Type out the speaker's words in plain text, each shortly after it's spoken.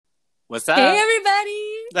What's up? Hey, everybody.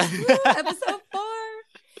 Woo, episode 4.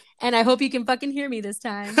 And I hope you can fucking hear me this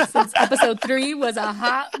time, since episode 3 was a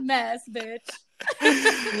hot mess, bitch.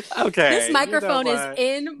 Okay. This microphone is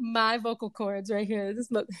in my vocal cords right here.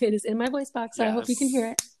 It is in my voice box, so I hope you can hear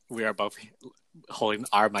it. We are both holding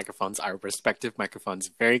our microphones, our respective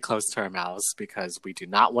microphones, very close to our mouths because we do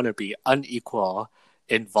not want to be unequal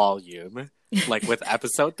in volume, like with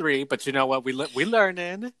episode 3. But you know what? We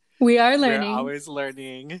learning. We are learning. We're always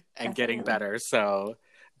learning and getting better. So,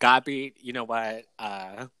 God you know what?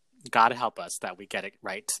 God help us that we get it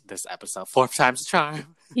right this episode. 4th time's a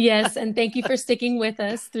charm. Yes, and thank you for sticking with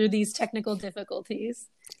us through these technical difficulties.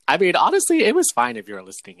 I mean, honestly, it was fine if you were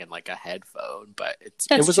listening in like a headphone, but it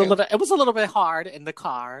was true. a little bit hard in the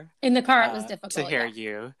car. In the car, it was difficult to hear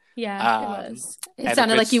you. Yeah, it was. It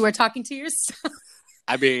sounded like you were talking to yourself.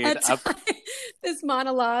 I mean, this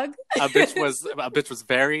monologue. a bitch was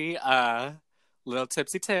very little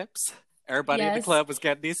tipsy tips. Everybody in the club was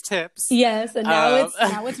getting these tips. Yes, and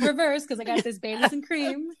now it's reversed because I got this Baileys and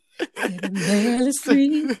cream. Baileys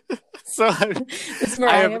cream. So it's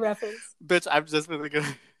Mariah reference. Bitch, I'm just really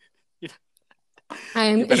gonna. You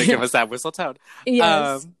better give us that whistle tone.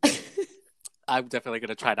 Yes. I'm definitely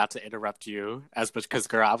gonna try not to interrupt you as much because,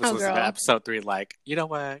 girl, I was listening to episode 3. Like, you know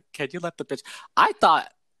what? Can you let the bitch? I thought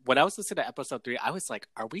when I was listening to episode 3, I was like,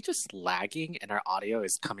 are we just lagging and our audio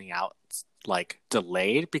is coming out like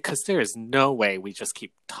delayed? Because there is no way we just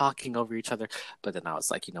keep talking over each other. But then I was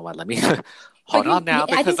like, you know what? Let me hold on now.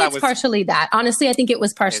 Because I think it's partially that. Honestly, I think it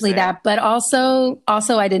was partially that. But also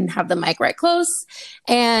I didn't have the mic right close,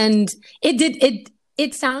 and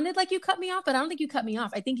it sounded like you cut me off, but I don't think you cut me off.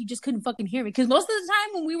 I think you just couldn't fucking hear me. Because most of the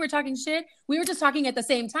time when we were talking shit, we were just talking at the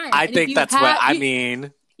same time. I think that's what I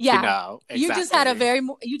mean. Yeah, you know, exactly.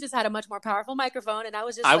 You just had a much more powerful microphone, and I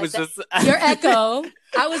was just your echo.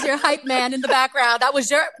 I was your hype man in the background.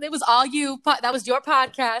 It was all you. That was your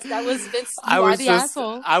podcast. That was Vince. You are the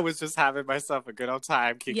asshole. I was just having myself a good old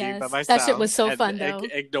time kicking by myself. That shit was so fun though.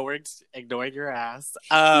 Ignoring your ass.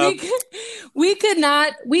 We could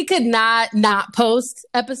not post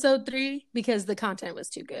episode 3 because the content was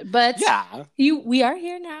too good. But yeah, we are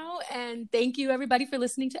here now, and thank you everybody for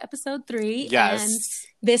listening to episode 3. Yes. And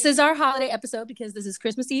this is our holiday episode because this is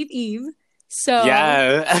Christmas Eve. So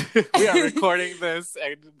yeah, we are recording this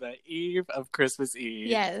on the eve of Christmas Eve.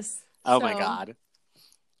 Yes. Oh my God.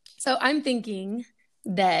 So I'm thinking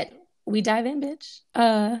that we dive in, bitch.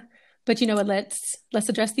 But you know what? Let's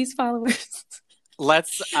address these followers.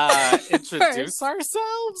 Let's introduce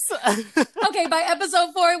ourselves. Okay, by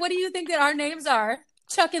episode 4, what do you think that our names are?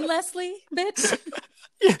 Chuck and Leslie, bitch.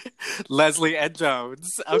 Leslie and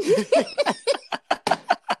Jones. Okay.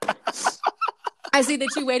 I see that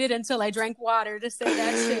you waited until I drank water to say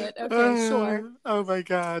that shit. Okay, sure. Oh my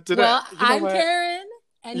God. I'm Karen,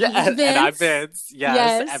 and he's Vince. And I'm Vince.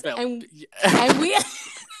 Yes.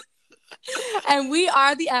 And we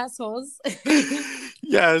are the assholes.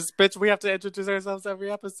 Yes, bitch, we have to introduce ourselves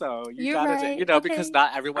every episode. You're right. Because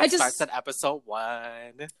not everyone starts at episode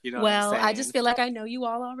 1. You know well, what I'm saying? I just feel like I know you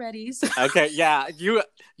all already. So. Okay, yeah. You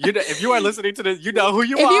if you are listening to this, you know who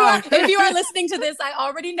you are. If you are listening to this, I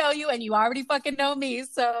already know you and you already fucking know me.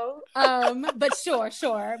 So, but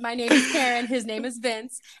sure. My name is Karen. His name is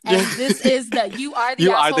Vince. And this is You Are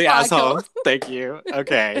the Asshole. Thank you.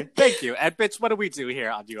 Okay. Thank you. And bitch, what do we do here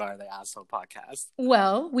on You Are the Asshole podcast?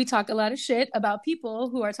 Well, we talk a lot of shit about people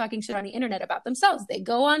who are talking shit on the internet about themselves. They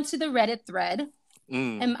go onto the Reddit thread,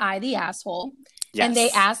 Am I the Asshole? Yes. And they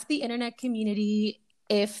ask the internet community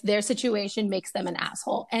if their situation makes them an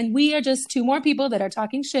asshole. And we are just 2 more people that are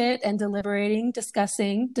talking shit and deliberating,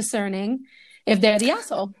 discussing, discerning if they're the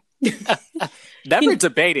asshole. Never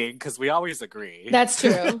debating because we always agree. That's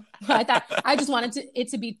true. I just wanted it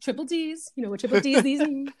to be triple D's. You know what triple D's these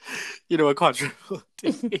mean? You know what quadruple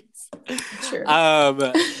D's? Sure.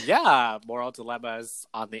 Yeah, moral dilemmas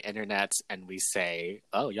on the internet, and we say,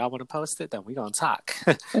 "Oh, y'all want to post it? Then we gonna talk."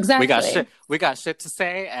 Exactly. We got shit to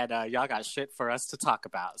say, and y'all got shit for us to talk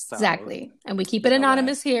about. So, exactly. And we keep it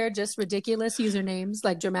anonymous here, just ridiculous usernames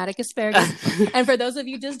like Dramatic Asparagus. And for those of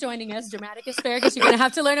you just joining us, Dramatic Asparagus, you're gonna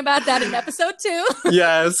have to learn about that in episode 2.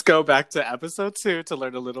 Yes, go back to episode 2 to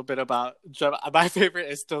learn a little bit about. My favorite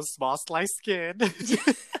is still Small Slice Skin.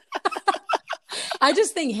 I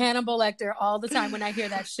just think Hannibal Lecter all the time when I hear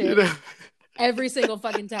that shit. Every single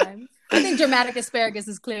fucking time. I think Dramatic Asparagus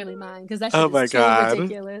is clearly mine because that shit is too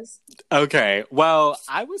ridiculous. Okay, well,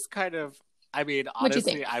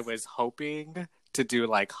 honestly, I was hoping to do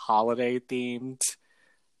like holiday themed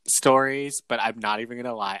stories, but I'm not even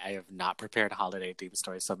gonna lie, I have not prepared holiday themed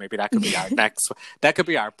stories, so maybe that could be our that could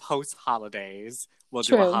be our post holidays. We'll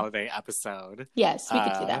do a holiday episode. Yes, we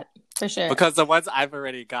could do that. For sure. Because the ones I've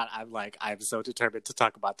already got, I'm like, I'm so determined to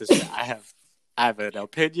talk about this shit. I have an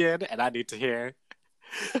opinion, and I need to hear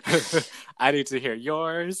I need to hear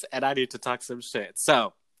yours, and I need to talk some shit.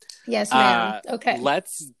 So yes, ma'am. Okay.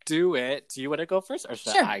 Let's do it. Do you want to go first, or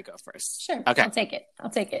should I go first? Sure. Okay. I'll take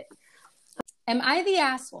it. Am I the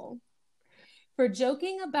asshole for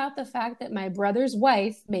joking about the fact that my brother's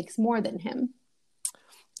wife makes more than him?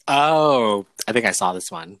 Oh, I think I saw this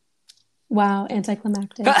one. Wow,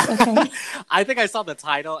 anticlimactic. Okay. I think I saw the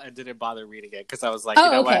title and didn't bother reading it because I was like,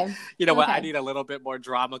 you know what? I need a little bit more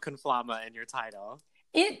drama conflama in your title.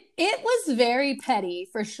 It was very petty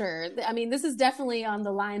for sure. I mean, this is definitely on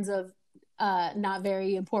the lines of not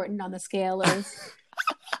very important on the scale of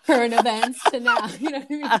current events to now. You know what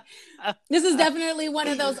I mean? This is definitely one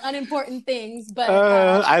of those unimportant things, but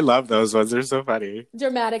I love those ones. They're so funny.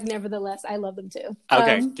 Dramatic, nevertheless. I love them too.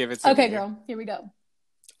 Okay, give it to me. Okay, girl. Here we go.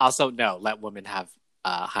 Also, no, let women have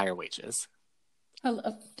higher wages.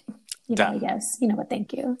 Hello. I guess. You know what?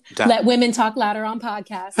 Thank you. Duh. Let women talk louder on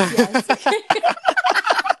podcasts. Yes.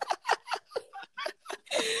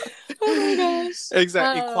 Oh my gosh.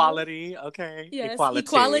 Exactly. Equality. Okay. Yes.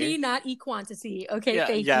 Equality, not equantity. Okay. Yeah,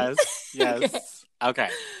 thank you. Yes. Okay.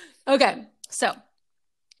 Okay. So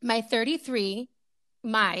my 33,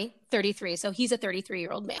 so he's a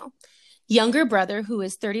 33-year-old male, younger brother who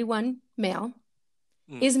is 31 male,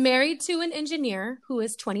 is married to an engineer who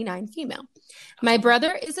is 29 female. My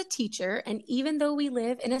brother is a teacher, and even though we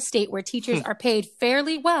live in a state where teachers are paid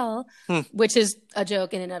fairly well, which is a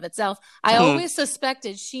joke in and of itself, I always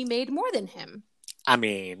suspected she made more than him. I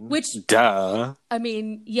mean, duh. I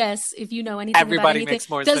mean, yes, if you know anything Everybody about anything. makes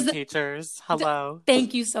more than teachers. Hello.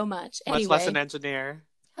 Thank you so much. Much less an engineer.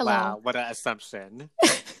 Hello. Wow, what an assumption.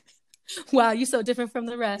 Wow, you're so different from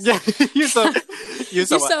the rest. Yeah, you're so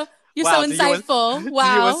insightful.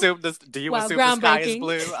 Wow. Do you assume the sky is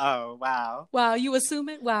blue? Oh, wow. Wow, you assume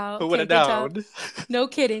it? Wow. Who would have known? No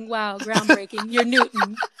kidding. Wow, groundbreaking. You're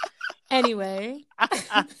Newton. Anyway.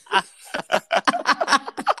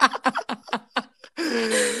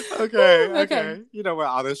 Okay. You know what?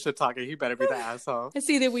 All this shit talking, he better be the asshole. I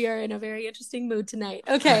see that we are in a very interesting mood tonight.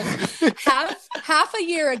 Okay. half a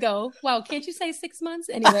year ago. Wow, can't you say 6 months?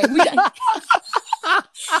 Anyway, you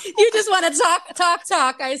just want to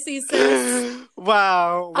talk. I see, sis.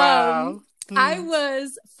 Wow. I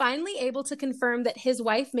was finally able to confirm that his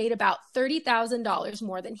wife made about $30,000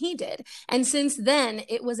 more than he did. And since then,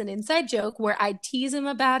 it was an inside joke where I'd tease him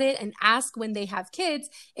about it and ask when they have kids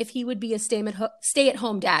if he would be a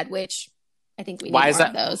stay-at-home dad, which I think we need more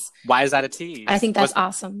of those. Why is that a tease? I think that's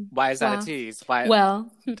awesome. Why is that a tease? Why?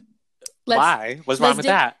 Well, why? What's wrong with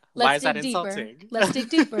that? Why is that insulting? Let's dig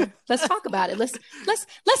deeper. Let's talk about it. Let's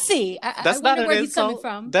see. That's not an insult. He's coming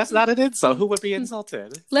from. That's not an insult. Who would be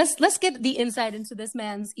insulted? Let's get the insight into this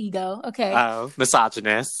man's ego. Okay. Oh,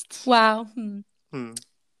 misogynist. Wow.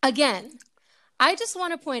 Again, I just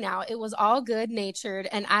want to point out it was all good-natured,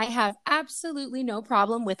 and I have absolutely no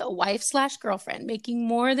problem with a wife/girlfriend making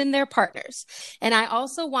more than their partners. And I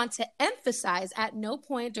also want to emphasize at no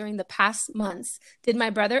point during the past months did my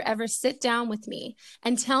brother ever sit down with me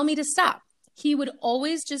and tell me to stop. He would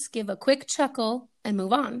always just give a quick chuckle and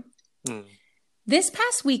move on. This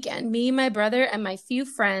past weekend, me, my brother, and my few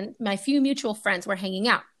mutual friends were hanging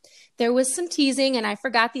out. There was some teasing, and I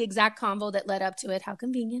forgot the exact convo that led up to it. How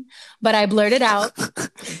convenient. But I blurted out,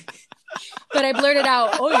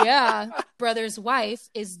 oh yeah, brother's wife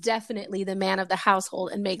is definitely the man of the household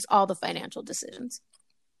and makes all the financial decisions.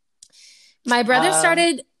 My brother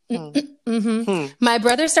started My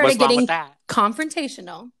brother started getting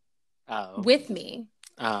confrontational with me.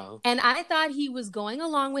 And I thought he was going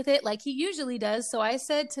along with it like he usually does. So I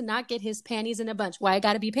said to not get his panties in a bunch. Why it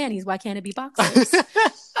gotta be panties? Why can't it be boxers?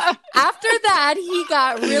 After that, he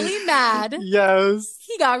got really mad. Yes.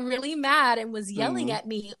 He got really mad and was yelling at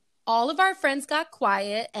me. All of our friends got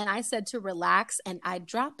quiet and I said to relax and I'd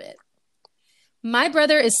drop it. My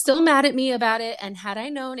brother is still mad at me about it. And had I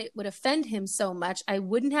known it would offend him so much, I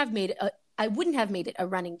wouldn't have made it a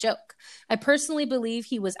running joke. I personally believe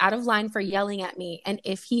he was out of line for yelling at me. And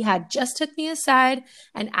if he had just took me aside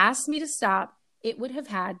and asked me to stop, it would have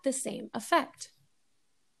had the same effect.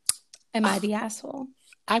 Am I the asshole?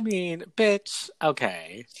 I mean, bitch,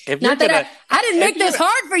 okay. I didn't make this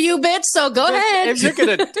hard for you, bitch, so go ahead.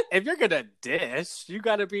 If you're gonna dish, you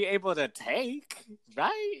gotta be able to take,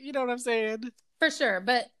 right? You know what I'm saying? For sure,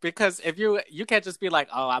 but because if you can't just be like,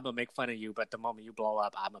 oh, I'm gonna make fun of you, but the moment you blow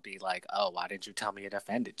up, I'm gonna be like, oh, why didn't you tell me it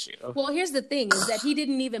offended you? Well, here's the thing: is that he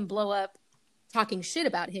didn't even blow up talking shit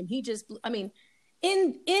about him. He just, I mean,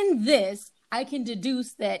 in this, I can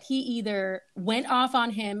deduce that he either went off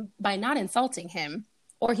on him by not insulting him,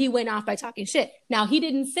 or he went off by talking shit. Now, he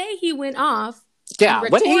didn't say he went off. Yeah,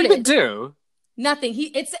 what did he even do? Nothing.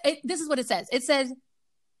 This is what it says. It says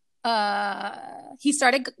he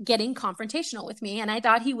started getting confrontational with me, and I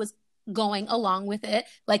thought he was going along with it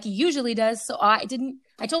like he usually does. So I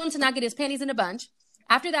told him to not get his panties in a bunch.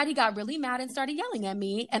 After that, he got really mad and started yelling at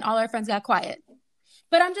me, and all our friends got quiet.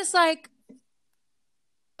 But I'm just like,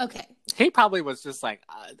 okay. He probably was just like,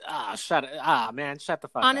 shut the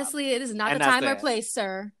fuck up. Honestly, it is not the time or place,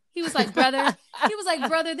 sir. He was like, brother,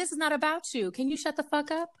 this is not about you. Can you shut the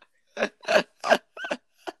fuck up?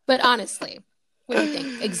 But honestly, what do you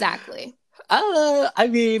think? Exactly. I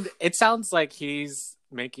mean, it sounds like he's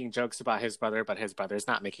making jokes about his brother, but his brother's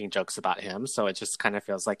not making jokes about him. So it just kind of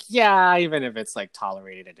feels like, yeah, even if it's like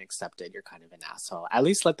tolerated and accepted, you're kind of an asshole. At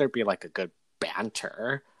least let there be like a good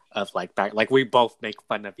banter of like we both make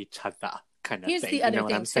fun of each other kind of here's thing. The other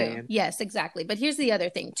thing too. Yes, exactly. But here's the other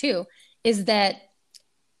thing too, is that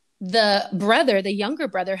the younger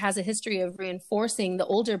brother has a history of reinforcing the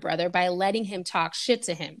older brother by letting him talk shit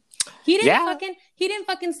to him. He didn't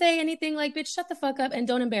fucking say anything like, bitch, shut the fuck up and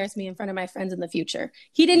don't embarrass me in front of my friends in the future.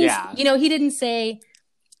 He didn't, he didn't say,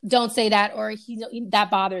 don't say that, or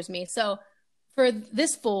that bothers me. So for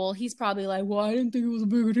this fool, he's probably like, well, I didn't think it was a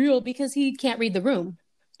big deal because he can't read the room.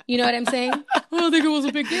 You know what I'm saying? I don't think it was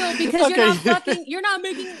a big deal because you're not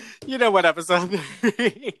making. You know what episode?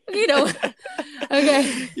 Okay.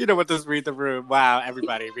 You know what this read the room? Wow,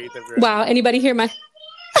 everybody read the room. Wow, anybody hear my?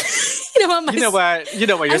 You know what?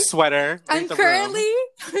 Your sweater. I'm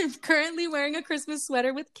currently wearing a Christmas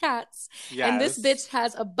sweater with cats, and this bitch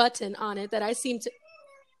has a button on it that I seem to.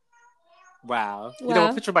 Wow. You know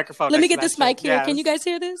what? Put your microphone. Let me get this mic here. Yes. Can you guys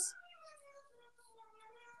hear this?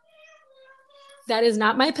 That is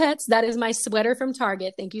not my pets. That is my sweater from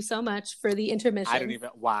Target. Thank you so much for the intermission. I don't even.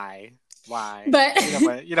 Why?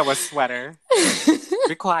 But you know what? Sweater.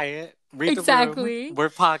 Be quiet. Read exactly. The room. We're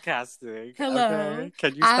podcasting. Hello. Okay?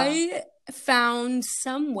 Can you stop? I found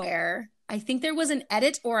somewhere, I think there was an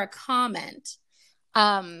edit or a comment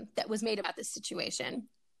that was made about this situation.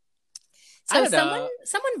 So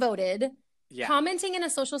someone voted, commenting in a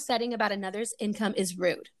social setting about another's income is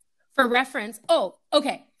rude. For reference,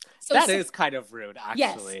 okay. So that is kind of rude,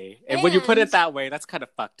 actually. Yes. And when you put it that way, that's kind of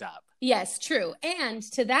fucked up. Yes, true. And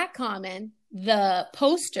to that comment, the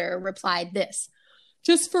poster replied this.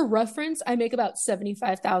 Just for reference, I make about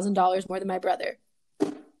 $75,000 more than my brother.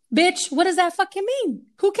 Bitch, what does that fucking mean?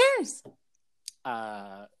 Who cares?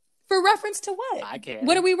 For reference to what? I can't.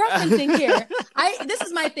 What are we referencing here? This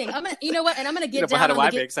is my thing. You know what? And I'm going to get down. How do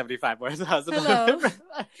I make 75 more? Hello.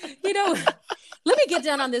 Let me get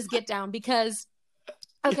down on this get down because,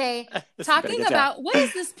 okay, talking about what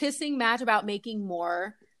is this pissing match about making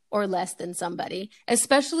more or less than somebody,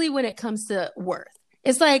 especially when it comes to worth.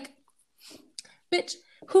 It's like, bitch,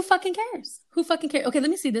 who fucking cares? Who fucking cares? Okay, let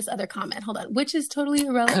me see this other comment. Hold on. Which is totally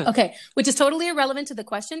irrelevant. Okay, which is totally irrelevant to the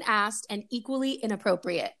question asked and equally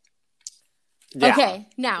inappropriate. Yeah. Okay,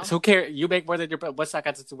 now. So who cares? You make more than your brother. What's that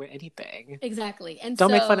got to do with anything? Exactly. And don't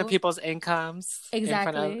make fun of people's incomes.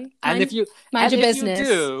 Exactly. Mind your business.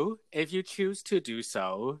 If you choose to do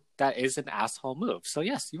so, that is an asshole move. So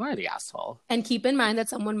yes, you are the asshole. And keep in mind that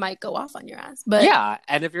someone might go off on your ass. But yeah,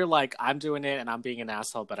 and if you're like, I'm doing it and I'm being an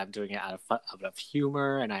asshole, but I'm doing it out of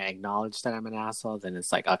humor and I acknowledge that I'm an asshole, then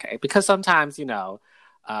it's like, okay. Because sometimes,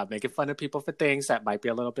 making fun of people for things that might be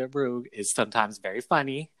a little bit rude is sometimes very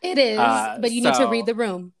funny. It is, but you need to read the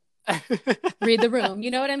room. Read the room.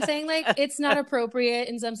 You know what I'm saying? Like, it's not appropriate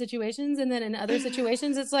in some situations, and then in other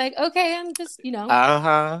situations, it's like, okay, I'm just,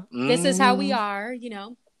 this is how we are,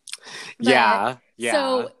 But, yeah.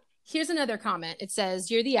 So here's another comment. It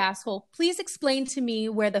says, "You're the asshole. Please explain to me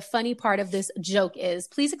where the funny part of this joke is.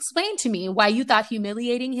 Please explain to me why you thought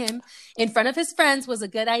humiliating him in front of his friends was a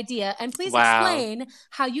good idea. And please explain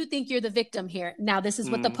how you think you're the victim here." Now, this is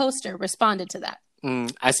what the poster responded to that.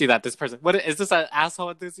 I see that this person. What is this? An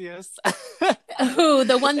asshole enthusiast? Who?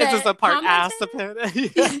 The one that is this a participant?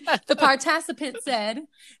 The participant said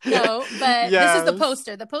no, but this is the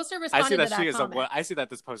poster. The poster responded to that comment. I see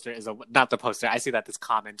that this poster is not the poster. I see that this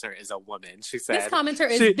commenter is a woman. She said this commenter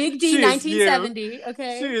is Big D 1970.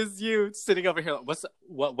 Okay, she is you sitting over here. What's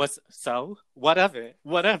what of it?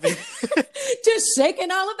 What of it? Just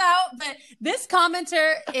shaking all about. But this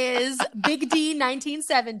commenter is Big D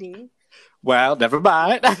 1970. Well, never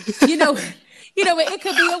mind. It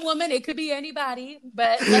could be a woman, it could be anybody,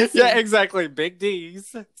 but let's see. Yeah, exactly. Big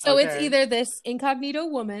D's. So it's either this incognito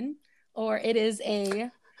woman or it is a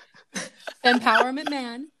empowerment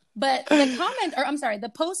man. But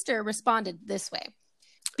the poster responded this way.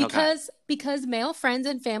 Because male friends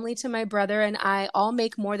and family to my brother and I all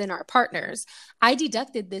make more than our partners. I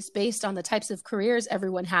deducted this based on the types of careers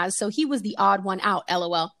everyone has, so he was the odd one out,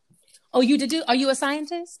 LOL. Oh, you did? Are you a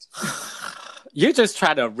scientist? You just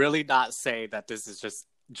try to really not say that this is just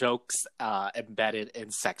jokes embedded in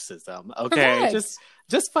sexism, okay? Correct.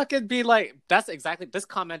 Just fucking be like, that's exactly this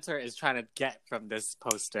commenter is trying to get from this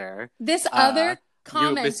poster. This other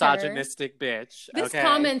commenter, you misogynistic bitch. This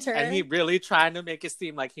commenter, and he really trying to make it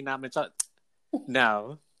seem like he not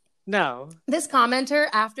No. This commenter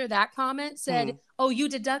after that comment said, "Oh, you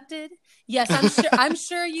deducted? Yes, I'm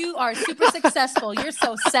sure you are super successful. You're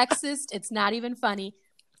so sexist. It's not even funny."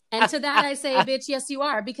 And to that I say, bitch, yes, you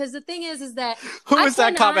are. Because the thing is that who was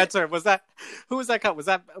that commenter? Was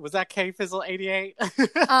that K Fizzle 88?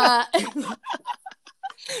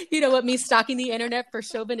 You know what? Me stalking the internet for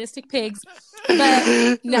chauvinistic pigs,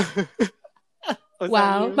 but no.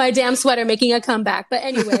 Wow, my damn sweater making a comeback. But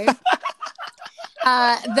anyway,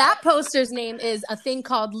 that poster's name is A Thing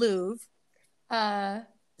Called Louvre.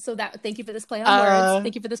 So thank you for this play on words.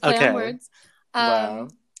 Thank you for this play on words. Wow.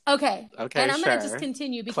 Okay, and I'm going to just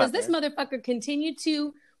continue because this motherfucker continued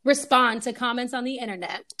to respond to comments on the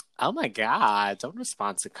internet. Oh my God, don't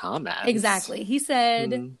respond to comments. Exactly. He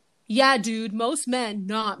said, yeah, dude, most men,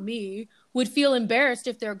 not me, would feel embarrassed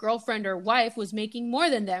if their girlfriend or wife was making more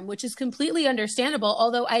than them, which is completely understandable,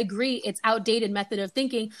 although I agree it's outdated method of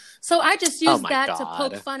thinking. So I just used that to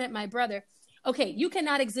poke fun at my brother. Okay, you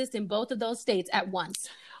cannot exist in both of those states at once.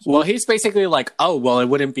 Well, he's basically like, oh, well, it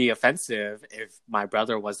wouldn't be offensive if my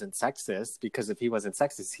brother wasn't sexist, because if he wasn't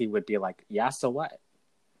sexist, he would be like, yeah, so what?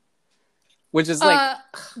 Which is like...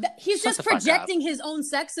 he's just projecting his own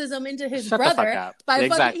sexism into his brother.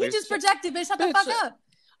 He just projected, bitch, shut the fuck up.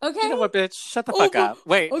 Okay? You know what, bitch? Shut the fuck up.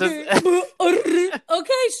 Wait. Okay, okay,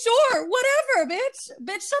 sure, whatever, bitch.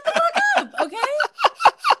 Bitch, shut the fuck up, okay?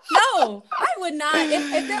 No, I would not.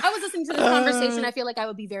 If I was listening to this conversation, I feel like I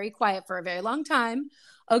would be very quiet for a very long time.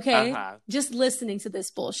 Okay, just listening to this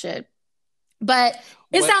bullshit. But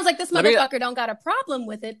it sounds like this motherfucker don't got a problem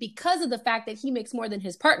with it because of the fact that he makes more than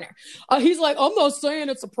his partner. He's like, I'm not saying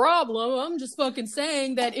it's a problem. I'm just fucking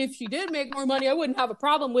saying that if she did make more money, I wouldn't have a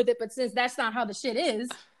problem with it. But since that's not how the shit is,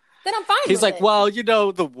 then I'm fine with it. He's like, well, you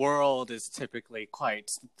know, the world is typically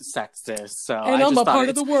quite sexist. So and I'm a part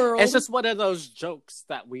of the world. It's just one of those jokes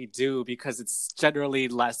that we do because it's generally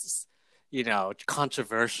less, you know,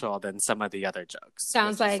 controversial than some of the other jokes.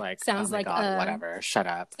 Sounds like whatever. Shut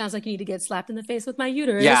up. Sounds like you need to get slapped in the face with my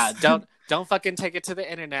uterus. Yeah, don't fucking take it to the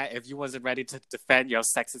internet if you wasn't ready to defend your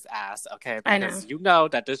sexist ass, okay? Because you know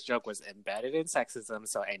that this joke was embedded in sexism,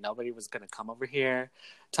 so ain't nobody was gonna come over here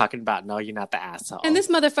talking about no, you're not the asshole. And this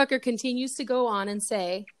motherfucker continues to go on and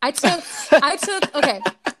say, let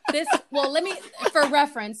me, for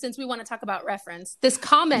reference, since we want to talk about reference, this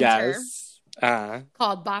commenter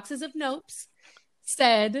called Boxes of Nopes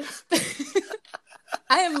said,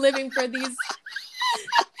 I am living for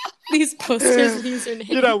these posters usernames.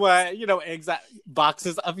 You know what? You know, exact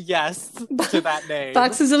boxes of yes to that name.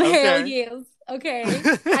 Boxes of hell yes. Okay.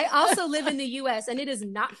 I also live in the US and it is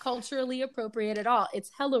not culturally appropriate at all. It's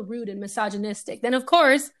hella rude and misogynistic. Then, of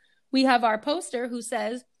course, we have our poster who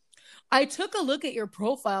says, I took a look at your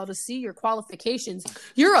profile to see your qualifications.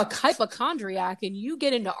 You're a hypochondriac and you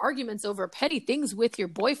get into arguments over petty things with your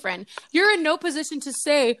boyfriend. You're in no position to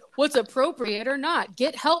say what's appropriate or not.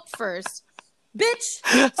 Get help first. Bitch.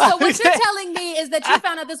 So what you're telling me is that you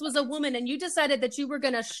found out this was a woman and you decided that you were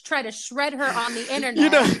going to try to shred her on the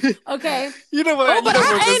internet. Okay. You know what? Oh, but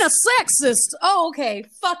I ain't a sexist. Oh, okay.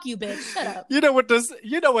 Fuck you, bitch. Shut up. You know what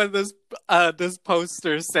this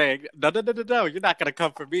poster is saying? No. You're not going to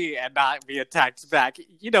come for me and not be attacked back.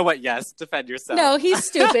 You know what? Yes. Defend yourself. No, he's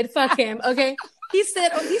stupid. Fuck him. Okay. He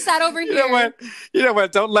sat over here. You know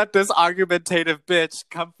what? Don't let this argumentative bitch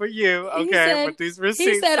come for you, okay? With these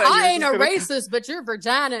receipts. He said, I ain't a racist, but your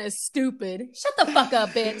vagina is stupid. Shut the fuck up,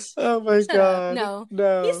 bitch. Oh my God.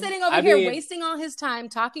 No. He's sitting over here wasting all his time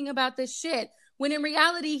talking about this shit, when in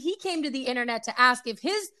reality, he came to the internet to ask if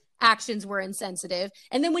his actions were insensitive.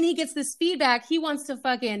 And then when he gets this feedback, he wants to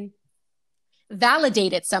fucking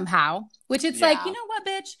validate it somehow, which it's like, you know what,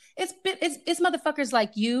 bitch? It's motherfuckers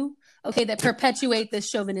like you, okay, that perpetuate this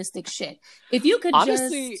chauvinistic shit. If you could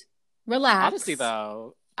just relax. Honestly,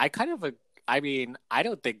 though, I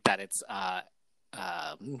don't think that it's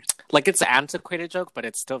like it's an antiquated joke, but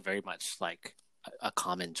it's still very much like a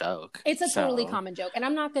common joke. It's a totally common joke, and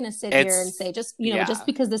I'm not going to sit here and say just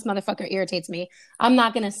because this motherfucker irritates me, I'm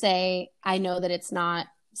not going to say I know that it's not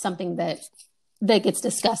something that gets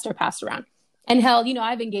discussed or passed around. And hell,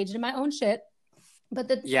 I've engaged in my own shit. But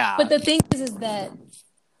the thing is that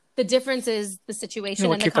The difference is the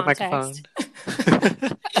situation and the context.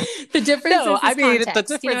 The difference is context.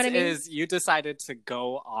 The difference is you decided to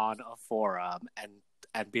go on a forum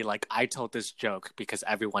and be like, I told this joke because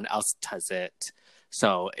everyone else does it,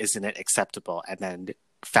 so isn't it acceptable? And then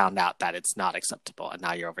found out that it's not acceptable, and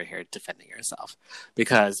now you're over here defending yourself.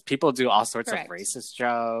 Because people do all sorts of racist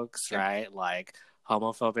jokes, right? Like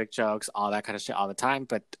homophobic jokes, all that kind of shit all the time,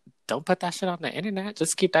 but don't put that shit on the internet.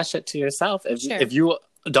 Just keep that shit to yourself. If you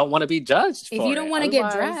don't want to be judged if you don't want to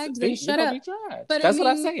get dragged, then shut up. But that's what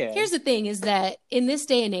I'm saying. Here's the thing is that in this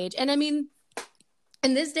day and age,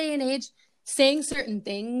 saying certain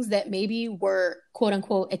things that maybe were quote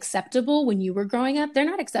unquote acceptable when you were growing up, they're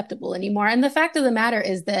not acceptable anymore. And the fact of the matter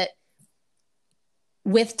is that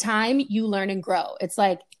with time, you learn and grow. It's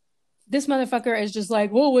like, this motherfucker is just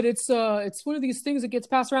like, whoa, but it's one of these things that gets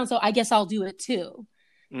passed around, so I guess I'll do it too.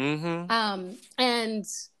 Mm-hmm. And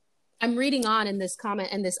I'm reading on in this comment,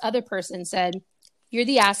 and this other person said, "You're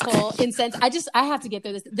the asshole." In sense, I have to get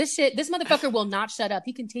through this shit. This motherfucker will not shut up.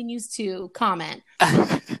 He continues to comment,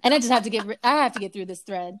 and I have to get through this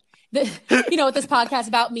thread. With this podcast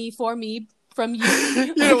about me, for me, from you.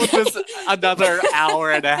 With this another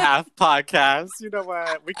hour and a half podcast. You know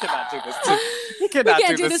what? We cannot do this. We cannot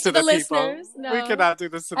do this to the listeners. No. We cannot do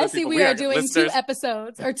this to the people. I see we are doing listeners. 2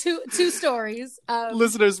 episodes or two stories.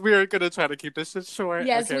 Listeners, we are going to try to keep this shit short.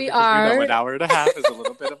 Yes, we are. An hour and a half is a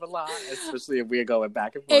little bit of a lot, especially if we are going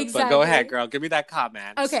back and forth. Exactly. But go ahead, girl. Give me that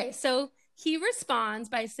comment. Okay, so he responds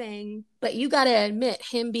by saying, "But you got to admit,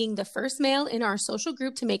 him being the first male in our social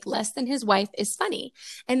group to make less than his wife is funny."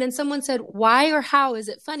 And then someone said, "Why or how is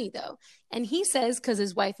it funny though?" And he says, "Because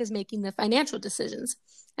his wife is making the financial decisions."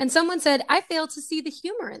 And someone said, "I fail to see the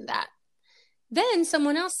humor in that." Then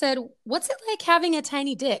someone else said, "What's it like having a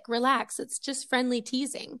tiny dick? Relax, it's just friendly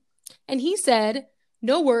teasing." And he said,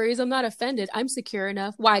 "No worries, I'm not offended. I'm secure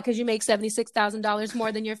enough." Why? Because you make $76,000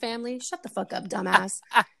 more than your family? Shut the fuck up, dumbass.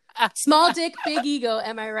 Small dick, big ego,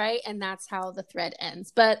 am I right? And that's how the thread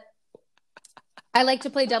ends. But I like to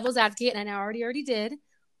play devil's advocate, and I already did.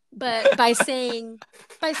 But by saying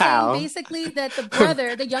basically that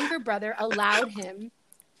the younger brother allowed him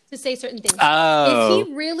to say certain things. Oh. If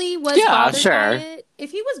he really was bothered by it,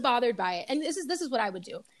 if he was bothered by it, and this is what I would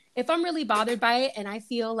do. If I'm really bothered by it and I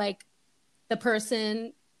feel like the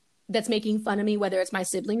person that's making fun of me, whether it's my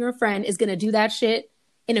sibling or a friend, is going to do that shit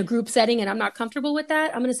in a group setting and I'm not comfortable with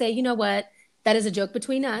that, I'm going to say, you know what? That is a joke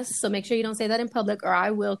between us. So make sure you don't say that in public or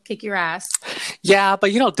I will kick your ass. Yeah,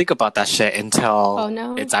 but you don't think about that shit until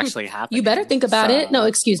it's actually happening. You better think about it. No,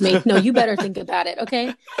 excuse me. No, you better think about it.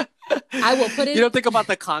 Okay. I will put it. You don't think about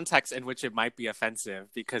the context in which it might be offensive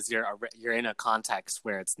because you're in a context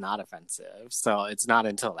where it's not offensive. So it's not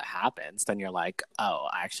until it happens then you're like, oh,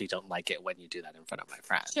 I actually don't like it when you do that in front of my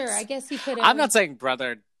friends. Sure, I guess he put it. I'm not saying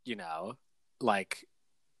brother, like,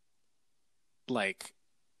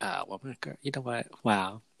 you know what?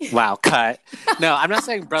 Wow, cut. No, I'm not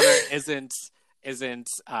saying brother isn't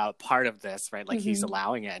part of this, right? Like he's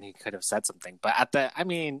allowing it and he could have said something, but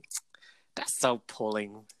that's so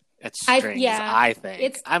pulling at strings. I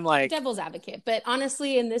think I'm like devil's advocate, but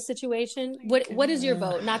honestly, in this situation, what is your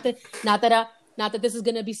vote? Not that this is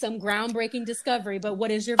going to be some groundbreaking discovery, but what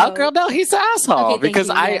is your vote? Oh, girl, no, he's an asshole. Okay, because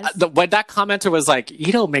when that commenter was like,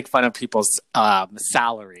 you don't make fun of people's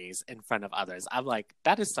salaries in front of others. I'm like,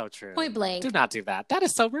 that is so true. Point blank. Do not do that. That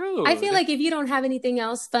is so rude. I feel like if you don't have anything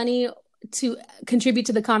else funny to contribute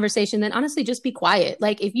to the conversation, then honestly, just be quiet.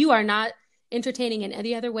 Like if you are not entertaining in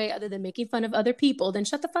any other way other than making fun of other people, then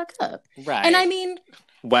shut the fuck up. Right. And I mean,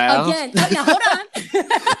 well, again, now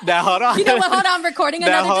hold on. You know what? Hold on. Recording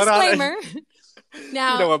another disclaimer.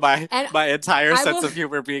 Now, you know what? My entire sense of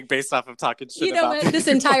humor being based off of talking shit about people. This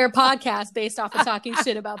entire podcast based off of talking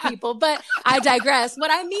shit about people. But I digress.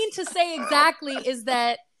 What I mean to say exactly is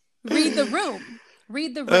that read the room.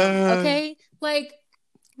 Okay? Like,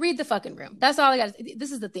 read the fucking room. That's all I got.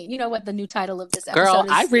 This is the thing. You know what the new title of this episode is? Girl,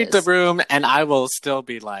 I read the room and I will still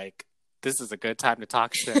be like, this is a good time to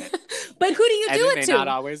talk shit. But who do you do it to? Not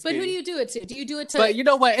always but who do you do it to? Do you do it to? But you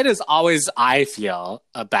know what? It is always, I feel,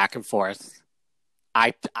 a back and forth.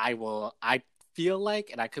 I feel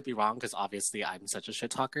like, and I could be wrong because obviously I'm such a shit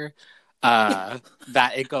talker,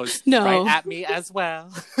 that it goes right at me as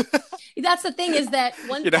well. That's the thing is that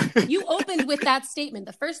you opened with that statement.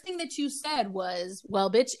 The first thing that you said was, well,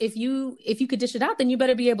 bitch, if you could dish it out, then you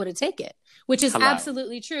better be able to take it, which is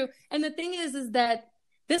absolutely true. And the thing is that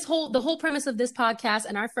the whole premise of this podcast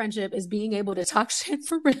and our friendship is being able to talk shit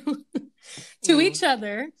for real to each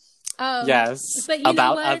other. Yes, but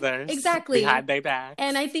about others, exactly, behind their back.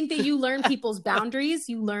 And I think that you learn people's boundaries,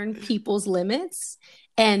 you learn people's limits,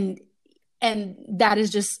 and And that is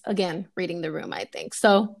just, again, reading the room, I think.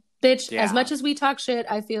 So, bitch, as much as we talk shit,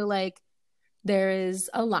 I feel like there is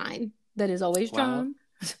a line that is always drawn.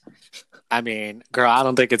 I mean, girl, I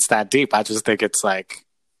don't think it's that deep. I just think it's like,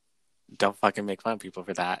 don't fucking make fun of people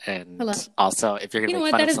for that. And also, if you're gonna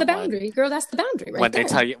make fun that of is someone, the boundary, girl. That's the boundary, right? When they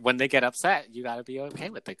tell you, when they get upset, you gotta be okay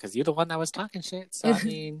with it because you're the one that was talking shit. So I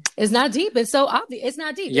mean, it's not deep. It's so obvious. It's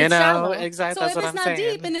not deep. You it's know, shallow. Exactly. So that's what I'm saying. If it's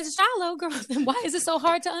not deep and it's shallow, girl, then why is it so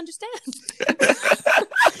hard to understand?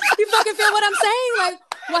 You fucking feel what I'm saying? Like,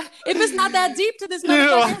 what if it's not that deep to this?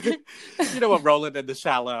 You know what? Rolling in the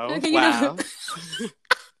shallow. Okay, wow.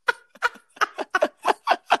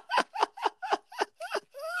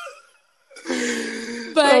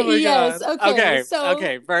 But yes, okay. So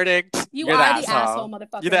verdict. You're the asshole,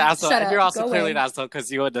 motherfucker. You're the asshole, Shut and up. you're also clearly an asshole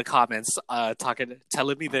because you in the comments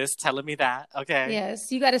telling me this, telling me that. Okay.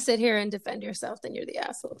 Yes, you got to sit here and defend yourself. Then you're the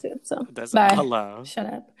asshole too. So bye. Hello. Shut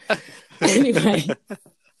up. Anyway.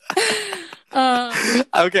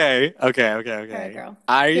 Okay. All right, girl.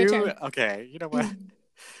 Are you okay? You know what?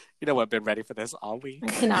 You know what? Been ready for this all week. I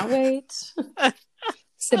cannot wait.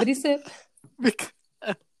 Sippity sip.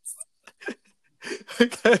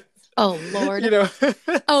 Okay. Oh Lord.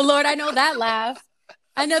 Oh Lord, I know that laugh.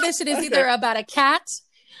 I know this shit is either about a cat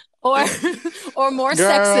or more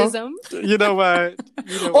sexism. You know what?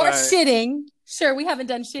 Or shitting. Sure, we haven't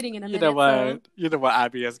done shitting in a minute. You know what? So. You know what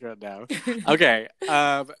IBS girl now. Okay.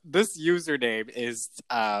 This username is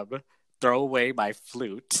throw away my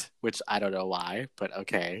flute, which I don't know why, but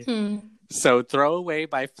okay. So throw away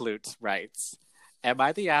my flute writes, am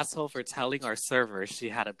I the asshole for telling our server she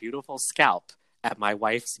had a beautiful scalp at my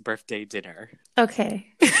wife's birthday dinner? Okay.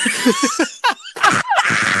 Bitch,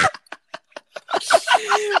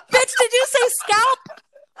 did you say scalp?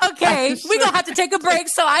 Okay, we're going to have to take a break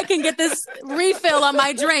so I can get this refill on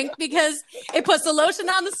my drink because it puts the lotion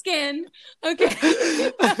on the skin. Okay.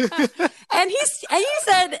 And he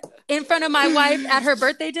said in front of my wife at her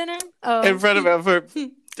birthday dinner? Oh. In front of her.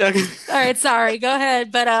 Okay. All right, sorry. Go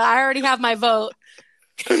ahead. But I already have my vote.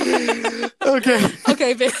 Okay,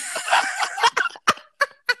 bitch.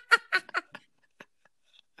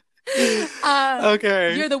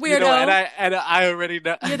 Okay, you're the weirdo, you know, and I already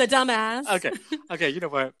know you're the dumbass. Okay, you know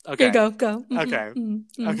what? Okay, here, go. Okay.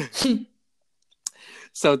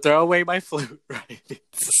 So throw away my flute, right?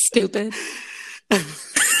 Stupid.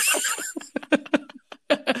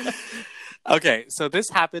 Okay, so this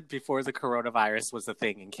happened before the coronavirus was a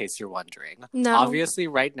thing, in case you're wondering. No. Obviously,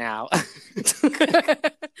 right now.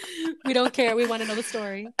 We don't care. We want to know the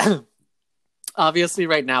story. Obviously,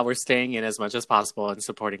 right now, we're staying in as much as possible and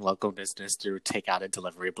supporting local business through takeout and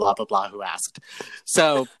delivery, blah, blah, blah, who asked.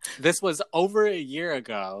 So this was over a year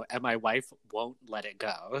ago, and my wife won't let it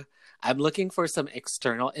go. I'm looking for some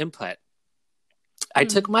external input. I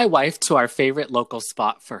took my wife to our favorite local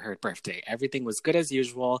spot for her birthday. Everything was good as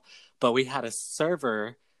usual, but we had a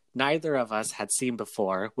server neither of us had seen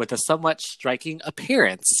before with a somewhat striking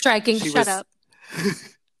appearance. Shut up.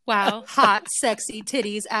 Wow. Hot, sexy,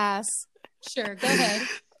 titties, ass. Sure, go ahead.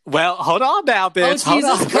 Well, hold on now, bitch. Oh,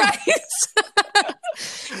 Jesus Christ.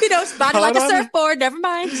 You know, body like a surfboard. Never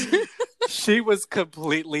mind. She was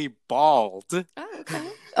completely bald. Oh, okay.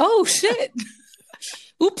 Oh, shit.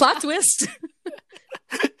 Ooh, plot twist.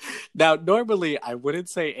 Now, normally, I wouldn't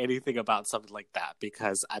say anything about something like that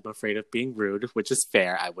because I'm afraid of being rude, which is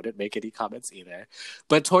fair. I wouldn't make any comments either.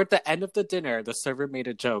 But toward the end of the dinner, the server made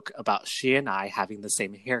a joke about she and I having the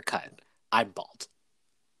same haircut. I'm bald.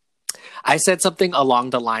 I said something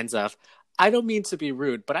along the lines of, I don't mean to be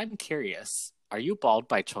rude, but I'm curious. Are you bald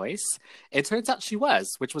by choice? It turns out she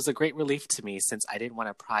was, which was a great relief to me since I didn't want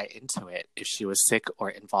to pry into it if she was sick or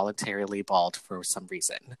involuntarily bald for some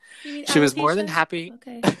reason. She was more than happy.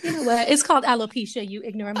 Okay. You know what? It's called alopecia, you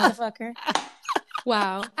ignorant motherfucker.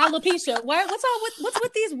 Wow. Alopecia. What's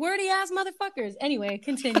with these wordy ass motherfuckers? Anyway,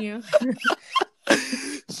 continue.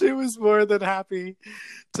 She was more than happy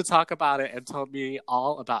to talk about it and told me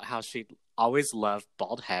all about how she always loved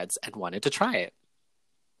bald heads and wanted to try it.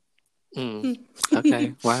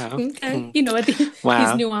 Okay. Wow. Okay. You know what? He's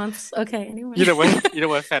nuanced. Okay. Anyway. You know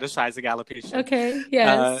what? Fetishizing alopecia. Okay.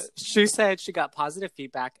 Yes. She said she got positive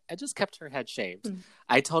feedback and just kept her head shaved.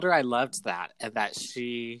 I told her I loved that and that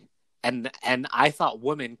she and I thought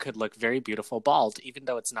women could look very beautiful bald, even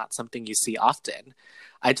though it's not something you see often.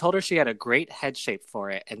 I told her she had a great head shape for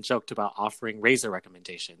it and joked about offering razor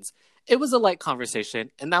recommendations. It was a light conversation,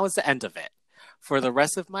 and that was the end of it. For the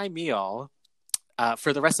rest of the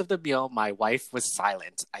meal, my wife was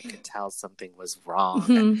silent. I could tell something was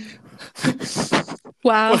wrong.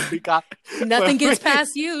 Wow. Nothing gets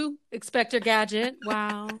past you, Inspector Gadget.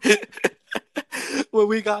 Wow. When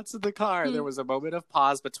we got to the car, there was a moment of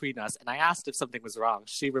pause between us, and I asked if something was wrong.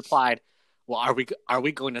 She replied, well, are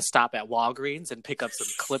we going to stop at Walgreens and pick up some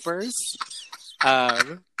clippers?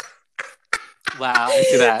 Wow, I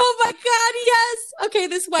see that. Oh my God, yes. Okay,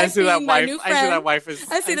 this wife being my new friend. I see that wife is.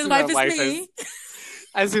 I see this wife is me.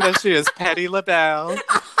 I see that she is Petty LaBelle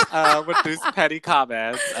with these petty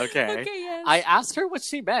comments. Okay. Yes. I asked her what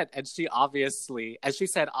she meant, and she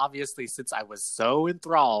said, obviously, since I was so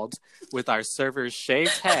enthralled with our server's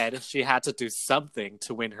shaved head, she had to do something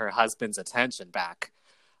to win her husband's attention back.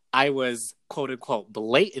 I was, quote unquote,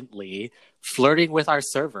 blatantly flirting with our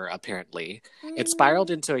server, apparently. It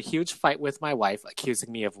spiraled into a huge fight with my wife,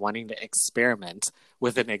 accusing me of wanting to experiment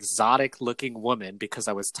with an exotic looking woman because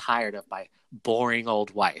I was tired of my boring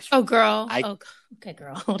old wife. Oh, girl. Okay,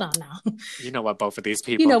 girl. Hold on now. You know what, both of these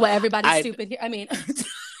people. You know what, everybody's stupid here. I mean,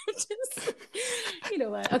 you know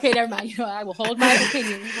what? Okay, never mind. You know what? I will hold my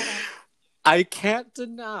opinion. I can't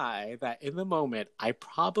deny that in the moment, I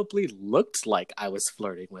probably looked like I was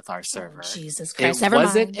flirting with our server. Oh, Jesus Christ, never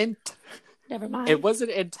mind. It wasn't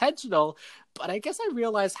intentional, but I guess I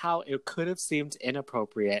realized how it could have seemed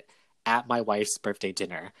inappropriate at my wife's birthday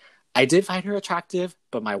dinner. I did find her attractive,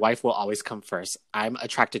 but my wife will always come first. I'm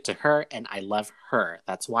attracted to her, and I love her.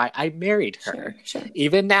 That's why I married her. Sure.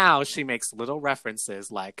 Even now, she makes little references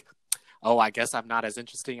like, oh, I guess I'm not as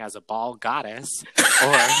interesting as a bald goddess,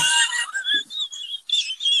 or...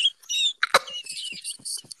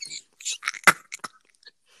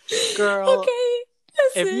 Girl, okay.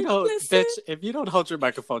 Listen, if you don't hold your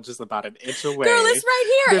microphone just about an inch away, girl, it's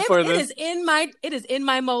right here. It is in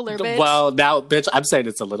my molar, bitch. Well, now, bitch, I'm saying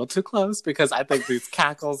it's a little too close because I think these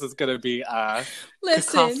cackles is gonna be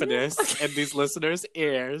cacophonous in these listeners'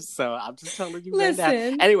 ears. So I'm just telling you right now.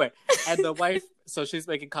 Anyway, and the wife, so she's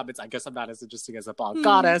making comments. I guess I'm not as interesting as a bald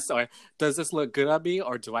goddess, or does this look good on me,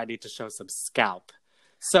 or do I need to show some scalp?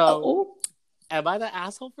 So. Am I the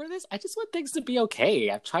asshole for this? I just want things to be okay.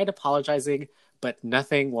 I've tried apologizing, but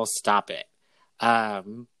nothing will stop it.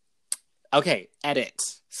 Okay, edit.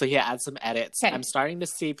 So add some edits. Okay. I'm starting to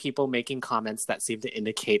see people making comments that seem to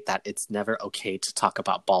indicate that it's never okay to talk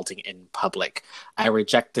about balding in public. I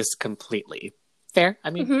reject this completely. Fair. I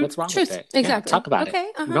mean, what's wrong with it? Exactly. Yeah, talk about it.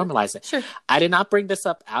 Normalize it. Sure. I did not bring this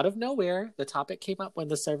up out of nowhere. The topic came up when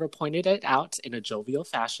the server pointed it out in a jovial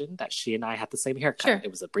fashion that she and I had the same haircut. Sure.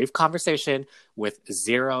 It was a brief conversation with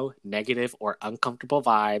zero negative or uncomfortable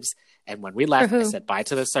vibes. And when we left, I said bye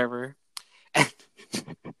to the server. And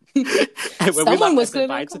when Someone was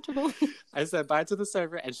clearly uncomfortable. I said bye to the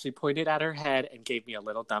server, and she pointed at her head and gave me a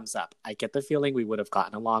little thumbs up. I get the feeling we would have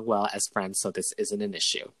gotten along well as friends, so this isn't an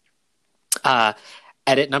issue.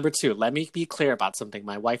 Edit number 2. Let me be clear about something.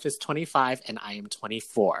 My wife is 25 and I am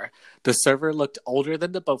 24. The server looked older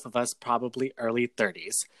than the both of us, probably early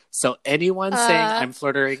 30s. So anyone saying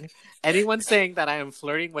that I am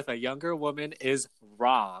flirting with a younger woman is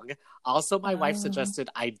wrong. Also, my wife suggested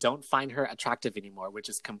I don't find her attractive anymore, which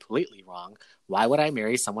is completely wrong. Why would I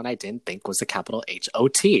marry someone I didn't think was a capital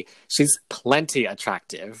H-O-T? She's plenty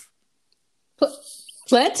attractive.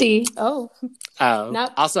 Plenty. He also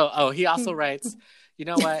writes, you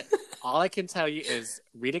know what? All I can tell you is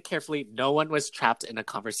read it carefully. No one was trapped in a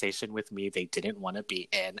conversation with me they didn't want to be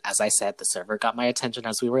in. As I said, the server got my attention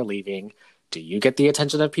as we were leaving. Do you get the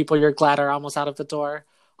attention of people you're glad are almost out of the door?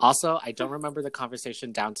 Also, I don't remember the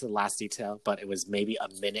conversation down to the last detail, but it was maybe a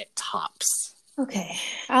minute tops. Okay.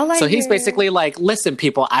 So he's basically like, listen,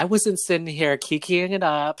 people, I wasn't sitting here kikiing it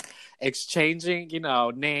up, exchanging,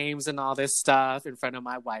 names and all this stuff in front of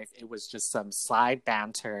my wife. It was just some side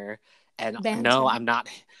banter. And no, I'm not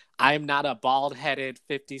a bald-headed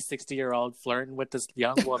 50, 60-year-old flirting with this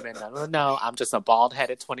young woman. No, I'm just a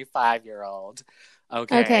bald-headed 25-year-old.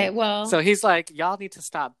 Okay, well. So he's like, y'all need to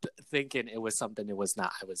stop thinking it was something it was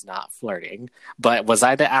not. I was not flirting. But was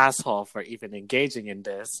I the asshole for even engaging in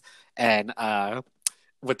this? And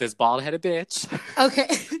with this bald-headed bitch? Okay.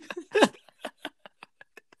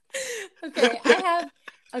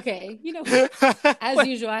 Okay, as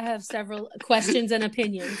usual, I have several questions and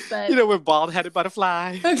opinions, but... with bald-headed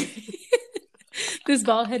butterfly. Okay. This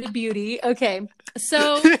bald-headed beauty. Okay,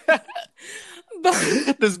 so... This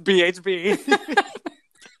BHB.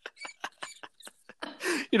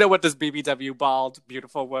 What this BBW, bald,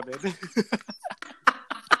 beautiful woman.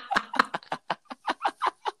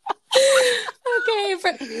 Okay,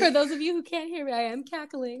 for those of you who can't hear me, I am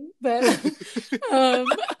cackling, but...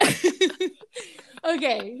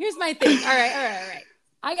 Okay, here's my thing. All right.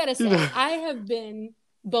 I gotta say, I have been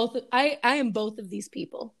I am both of these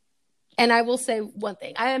people. And I will say one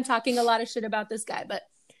thing. I am talking a lot of shit about this guy, but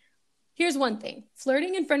here's one thing.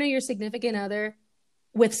 Flirting in front of your significant other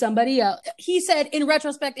with somebody else. He said, in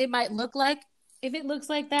retrospect, it might look like, if it looks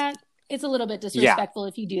like that, it's a little bit disrespectful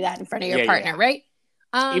if you do that in front of your partner, right?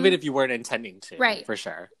 Even if you weren't intending to, right? For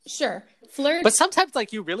sure. Sure, flirt. But sometimes,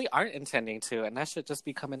 like, you really aren't intending to, and that should just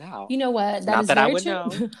be coming out. You know what? Not that I would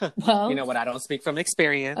know. Well, you know what? I don't speak from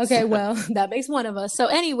experience. Okay, well, that makes one of us. So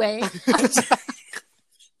anyway,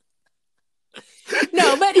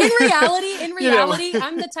 no, but in reality,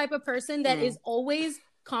 I'm the type of person that is always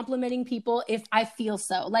complimenting people if I feel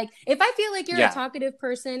so. Like, if I feel like you're a talkative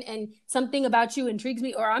person and something about you intrigues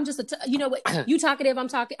me, or I'm just you know what, you talkative,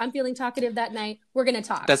 I'm feeling talkative that night, we're gonna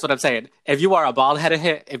talk. That's what I'm saying. If you're a bald-headed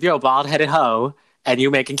hoe and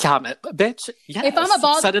you making comment, bitch, yes. If I'm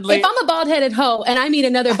a bald-headed hoe and I meet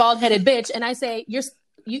another bald-headed bitch and I say,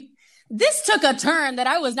 this took a turn that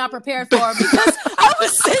I was not prepared for, because I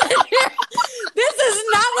was sitting here. This is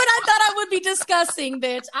not what I thought I would be discussing,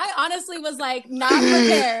 bitch. I honestly was like not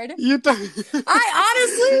prepared.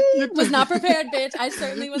 I honestly was not prepared, bitch. I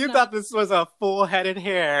certainly was. You thought this was a full-headed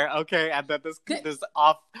hair, okay? And that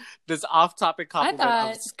this off-topic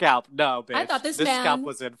compliment of scalp. No, bitch. I thought this scalp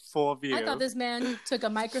was in full view. I thought this man took a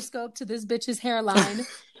microscope to this bitch's hairline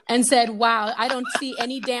and said, "Wow, I don't see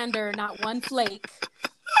any dander, not one flake."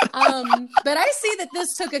 But I see that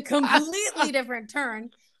this took a completely different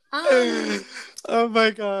turn. Oh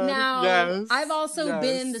my god. Now, yes. I've also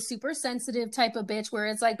been the super sensitive type of bitch where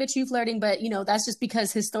it's like, bitch, you flirting, but you know, that's just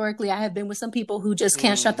because historically I have been with some people who just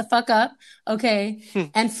can't shut the fuck up, okay,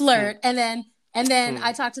 and flirt, and then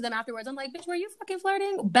I talk to them afterwards. I'm like, bitch, were you fucking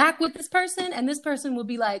flirting back with this person? And this person will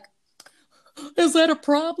be like, is that a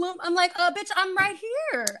problem? I'm like, bitch, I'm right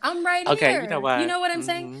here. here. Okay, you know what? You know what I'm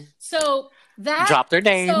saying? So that drop their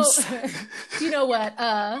names. So, you know what?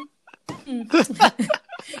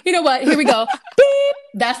 You know what? Here we go. Beep.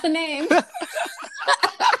 That's the name.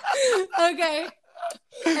 Okay.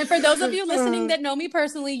 And for those of you listening that know me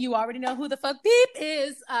personally, you already know who the fuck Beep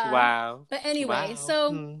is. Wow. But anyway,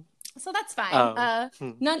 so that's fine.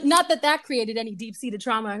 Not that created any deep-seated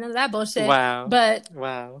trauma or none of that bullshit. Wow. But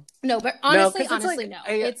wow. No, but honestly, no.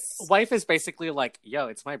 It's wife is basically like, yo,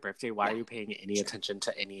 it's my birthday. Why are you paying any attention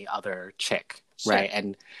to any other chick? Sure.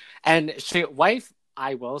 Right. And wife,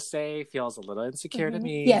 I will say, feels a little insecure to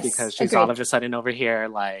me because she's all of a sudden over here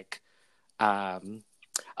like,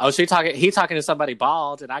 he talking to somebody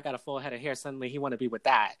bald and I got a full head of hair. Suddenly he want to be with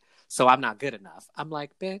that. So I'm not good enough. I'm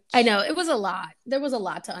like, bitch. I know. It was a lot. There was a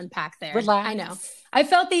lot to unpack there. Relax. I know. I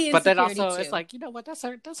felt the insecurity, but then also too. It's like, you know what? That's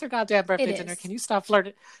her goddamn birthday dinner. Can you stop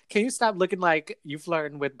flirting? Can you stop looking like you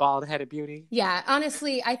flirting with bald-headed beauty? Yeah.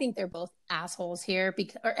 Honestly, I think they're both assholes here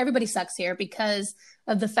or everybody sucks here because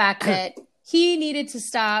of the fact that he needed to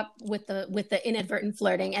stop with the inadvertent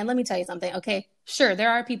flirting. And let me tell you something, okay? Sure, there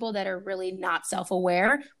are people that are really not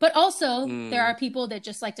self-aware, but also there are people that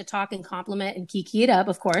just like to talk and compliment and kiki it up,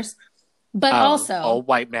 of course. But also, old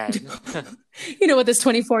white man. You know what, this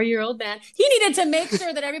 24-year-old man, he needed to make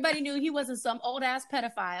sure that everybody knew he wasn't some old-ass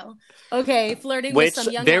pedophile, okay, flirting with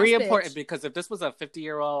some young-ass very important, bitch. Because if this was a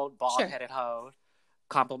 50-year-old bald-headed hoe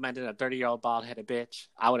complimented a 30-year-old bald-headed bitch,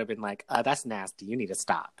 I would have been like, that's nasty. You need to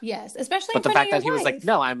stop. Yes, especially but in front the fact of your that wife. He was like,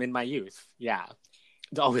 no, I'm in my youth. Yeah.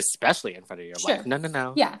 Oh, especially in front of your wife.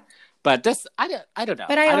 No. Yeah. But this, I don't know.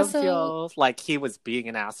 But I don't feel like he was being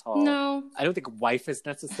an asshole. No. I don't think wife is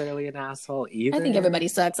necessarily an asshole either. I think everybody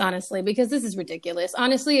sucks, honestly, because this is ridiculous.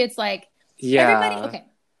 Honestly, it's like, everybody, okay,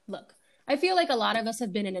 look, I feel like a lot of us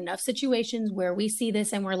have been in enough situations where we see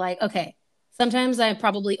this and we're like, okay, sometimes I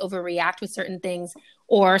probably overreact with certain things,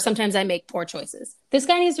 or sometimes I make poor choices. This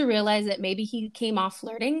guy needs to realize that maybe he came off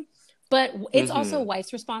flirting, but it's also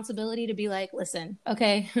wife's responsibility to be like, listen,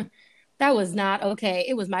 okay, that was not okay.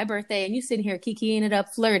 It was my birthday and you sitting here kikiing it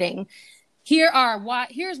up, flirting. Here's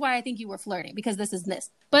why I think you were flirting, because this is this.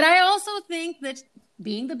 But I also think that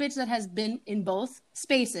being the bitch that has been in both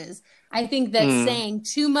spaces, I think that saying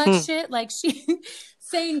too much shit, like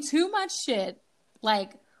saying too much shit,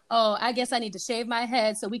 like, oh, I guess I need to shave my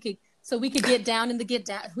head so we could get down in the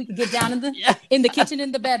in the kitchen,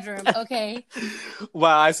 in the bedroom, okay?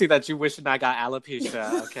 Well, I see that you wishing I got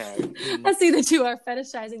alopecia, okay. I see that you are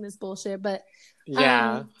fetishizing this bullshit, but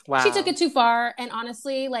wow. She took it too far, and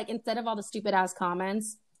honestly, like, instead of all the stupid ass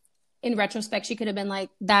comments, in retrospect, she could have been like,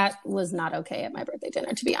 that was not okay at my birthday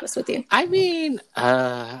dinner, to be honest with you. I mean,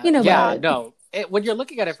 you know, yeah, no. When you're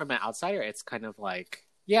looking at it from an outsider, it's kind of like,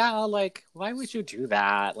 yeah, like, why would you do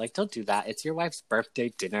that? Like, don't do that. It's your wife's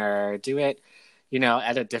birthday dinner. Do it, you know,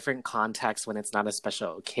 at a different context when it's not a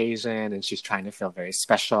special occasion and she's trying to feel very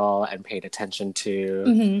special and paid attention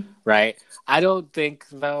to, right? I don't think,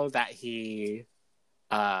 though, that he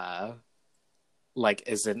like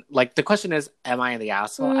isn't like the question is, am I the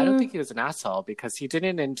asshole? I don't think he was an asshole because he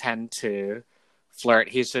didn't intend to flirt.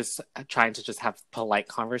 He's just trying to just have polite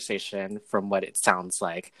conversation from what it sounds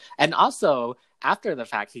like. And also after the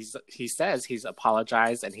fact, he says he's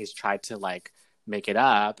apologized and he's tried to like make it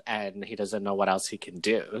up and he doesn't know what else he can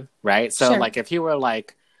do, right? So like if you were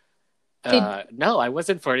like, no, I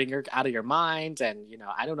wasn't flirting, you're out of your mind, and you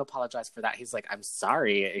know, I don't apologize for that. He's like, I'm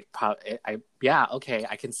sorry. Okay,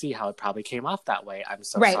 I can see how it probably came off that way. I'm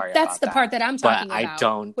so sorry. That's the part that I'm talking about. I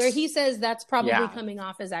don't. Where he says that's probably coming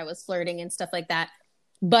off as I was flirting and stuff like that,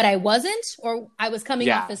 but I wasn't, or I was coming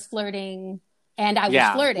off as flirting and I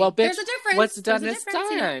was flirting. Well, bitch, there's a difference. What's done is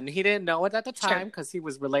done. You know? He didn't know it at the time because he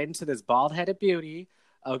was relating to this bald-headed beauty.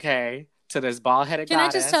 Okay. To this bald-headed goddess. Can I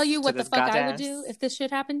just tell you what the fuck I would do if this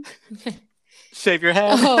shit happened? Shave your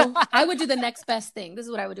head. I would do the next best thing. This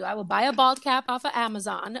is what I would do. I would buy a bald cap off of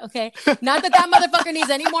Amazon, okay? Not that motherfucker needs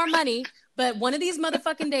any more money, but one of these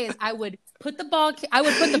motherfucking days, I would put the bald cap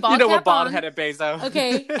you know what bald-headed Bezos.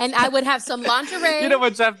 Okay, and I would have some lingerie. You know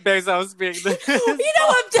what Jeff Bezos being You know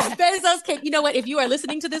what Jeff Bezos can. You know what? If you are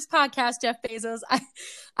listening to this podcast, Jeff Bezos,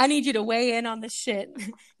 I need you to weigh in on this shit.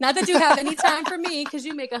 Not that you have any time for me, because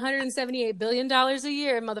you make $178 billion a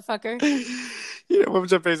year, motherfucker. You know what,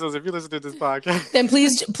 Jeff Bezos, if you listen to this podcast, then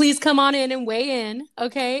please come on in and weigh in,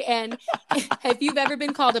 okay? And if you've ever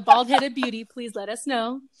been called a bald-headed beauty, please let us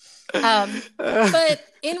know. But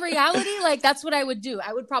in reality, like, that's what I would do.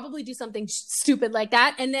 I would probably do something stupid like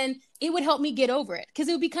that, and then it would help me get over it, because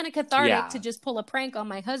it would be kind of cathartic to just pull a prank on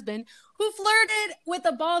my husband who flirted with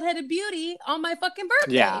a bald-headed beauty on my fucking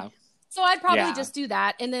birthday. Yeah. So I'd probably just do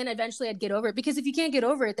that, and then eventually I'd get over it, because if you can't get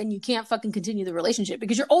over it, then you can't fucking continue the relationship,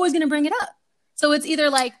 because you're always going to bring it up. So it's either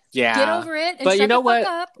like, get over it and shut the fuck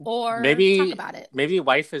up, or talk about it. Maybe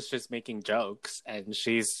wife is just making jokes and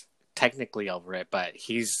she's technically over it, but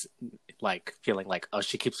he's like feeling like, oh,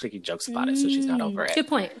 she keeps making jokes about it, so she's not over it. Good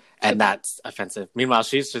point. And that's offensive. Meanwhile,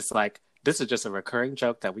 she's just like, this is just a recurring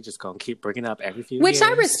joke that we just gonna keep bringing up every few years. Which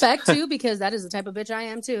I respect too, because that is the type of bitch I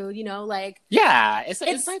am too. You know, like it's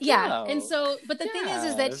like, yeah. And so, but the thing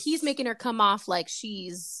is that he's making her come off like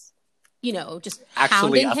she's, you know, just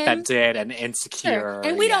actually offended and insecure. Sure.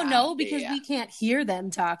 And we don't know, because we can't hear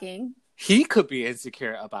them talking. He could be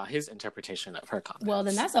insecure about his interpretation of her comments. Well,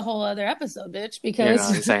 then that's a whole other episode, bitch. Because you know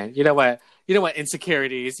what I'm saying, you know what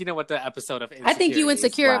insecurities. You know what the episode of I think you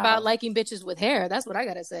insecure about liking bitches with hair. That's what I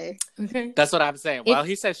gotta say. Okay, that's what I'm saying. Well,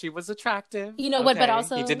 he said she was attractive. You know what? But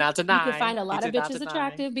also, he did not deny. You can find a lot of bitches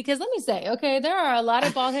attractive, because let me say, okay, there are a lot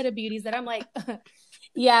of bald-headed beauties that I'm like,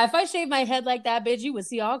 yeah, if I shave my head like that, bitch, you would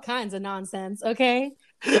see all kinds of nonsense. Okay.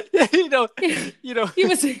 you know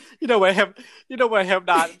what him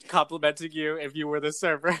not complimenting you if you were the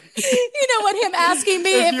server. You know what, him asking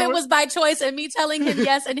me if it was by choice and me telling him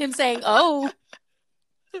yes and him saying, oh,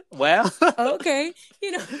 well, okay,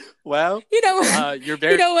 you know, well, you know, you're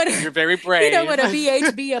very, you're very brave. You know what, a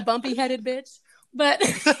BHB, a bumpy headed bitch, but.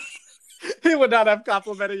 He would not have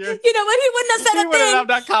complimented you. You know what? He wouldn't have said a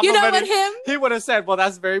thing. You know what? He would have said, "Well,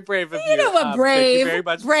 that's very brave of you." You know what? Brave. Thank you very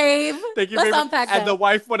much. Brave. Thank you very much. And the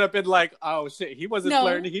wife would have been like, "Oh shit, he wasn't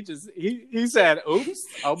flirting. He said, oops,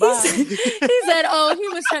 oh my." He said, "Oh, he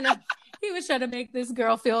was trying to make this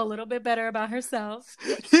girl feel a little bit better about herself."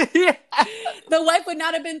 The wife would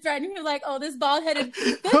not have been threatening him like, "Oh, this bald-headed,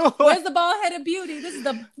 where's the bald-headed beauty? This is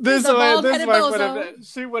the bald-headed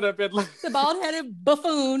bozo." She would have been like the bald-headed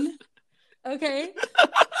buffoon. Okay.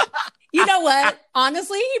 You know what?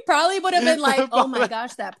 Honestly, he probably would have been like, "Oh my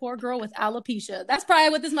gosh, that poor girl with alopecia." That's probably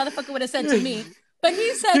what this motherfucker would have said to me. But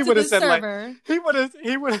he said to the server, like, he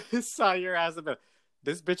would have saw your ass and been,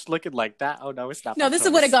 this bitch looking like that. Oh no, it's not. No, this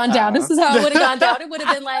would have gone down. This is how it would have gone down. It would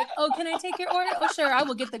have been like, "Oh, can I take your order? Oh, sure. I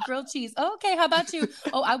will get the grilled cheese. Oh, okay. How about you?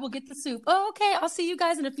 Oh, I will get the soup. Oh, okay. I'll see you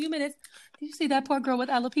guys in a few minutes." Did you see that poor girl with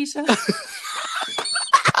alopecia?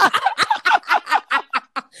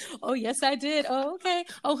 Oh, yes, I did. Oh, okay.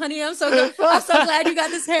 Oh, honey, I'm so glad you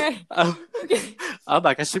got this hair. Oh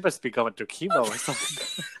my gosh, she must be going through chemo or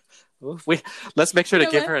something. Let's make sure to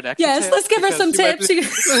give her an extra tip. Let's give her some tips.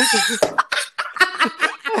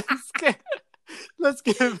 Let's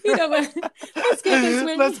give. You know what?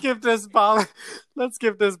 Let's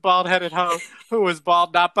give this bald-headed hoe who was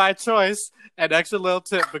bald not by choice an extra little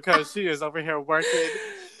tip, because she is over here working.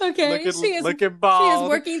 Okay, looking bald. She is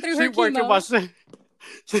working through her chemo.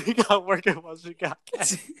 She got working while she got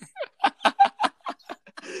cancer.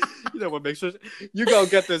 You We'll make sure you go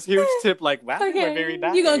get this huge tip. Like, wow, okay. We're very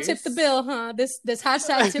nice. You gonna tip the bill, huh? This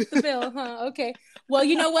hashtag tip the bill, huh? Okay. Well,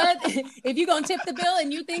 you know what? If you gonna tip the bill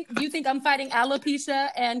and you think I'm fighting alopecia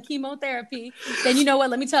and chemotherapy, then you know what?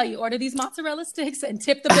 Let me tell you, order these mozzarella sticks and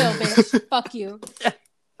tip the bill, bitch. Fuck you.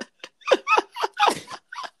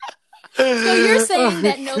 So you're saying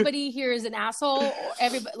that nobody here is an asshole, or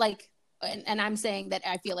everybody like, and I'm saying that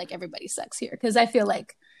I feel like everybody sucks here because I feel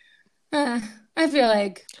like. Nah. I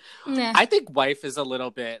think wife is a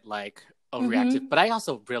little bit like overreactive, but I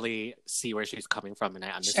also really see where she's coming from, and I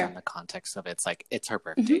understand the context of it. It's like it's her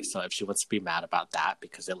birthday, so if she wants to be mad about that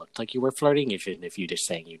because it looked like you were flirting, even if you just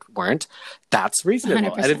saying you weren't, that's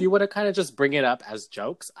reasonable. 100%. And if you want to kind of just bring it up as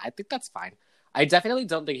jokes, I think that's fine. I definitely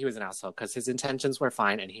don't think he was an asshole because his intentions were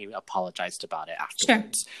fine, and he apologized about it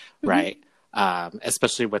afterwards, right?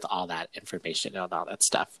 Especially with all that information and all that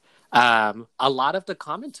stuff. A lot of the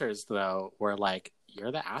commenters, though, were like,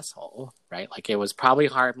 you're the asshole, right? Like, it was probably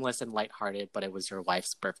harmless and lighthearted, but it was your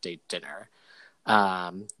wife's birthday dinner.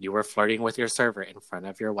 You were flirting with your server in front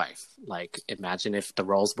of your wife. Like, imagine if the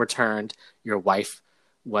roles were turned, your wife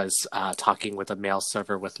was talking with a male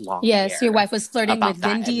server with long hair. Yes, your wife was flirting with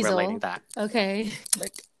Vin Diesel. Okay.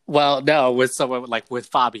 Like, well, no, with someone like with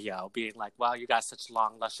Fabio being like, wow, you got such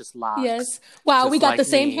long, luscious locks. Yes. Wow, we got like the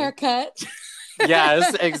same haircut.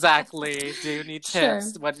 Yes, exactly. Do you need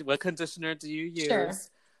tips? Sure. What conditioner do you use? Sure.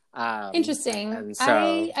 Interesting.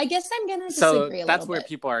 So, I guess I'm going to disagree a little bit. So that's where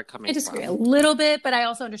people are coming from. I disagree a little bit, but I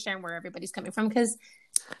also understand where everybody's coming from because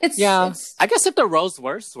it's... I guess if the roles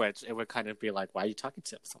were switched, it would kind of be like, why are you talking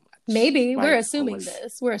to him so much? Maybe. We're assuming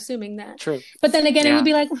this. We're assuming that. True. But then again, it would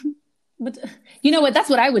be like... But you know what? That's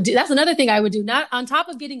what I would do. That's another thing I would do. Not on top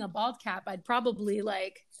of getting a bald cap, I'd probably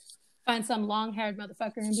like... find some long-haired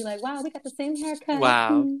motherfucker and be like, wow, we got the same haircut.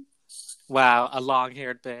 Wow. Wow, a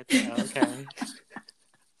long-haired bitch. Okay.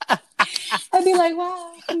 I'd be like,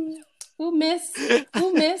 wow. Ooh, miss.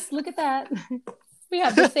 Look at that. We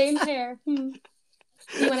have the same hair. You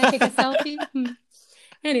want to take a selfie?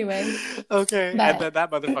 Anyway. Okay. But, and then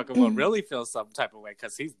that motherfucker will really feel some type of way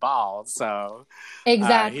because he's bald. So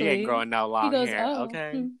exactly. He ain't growing no long hair.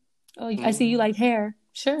 Okay. I see you like hair.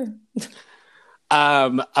 Sure.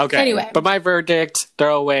 Okay. Anyway. But my verdict,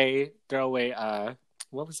 throw away,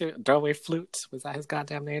 what was it? Throw away flute. Was that his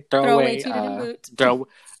goddamn name? Throw away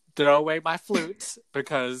throw away my flute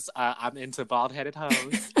because I'm into bald-headed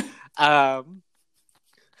hoes.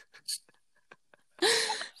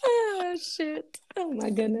 Oh, shit. Oh, my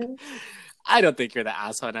goodness. I don't think you're the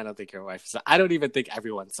asshole, and I don't think your wife is. I don't even think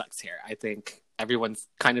everyone sucks here. I think everyone's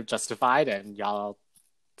kind of justified, and y'all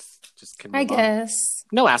just can move on.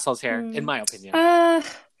 No assholes here, in my opinion.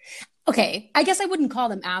 Okay. I guess I wouldn't call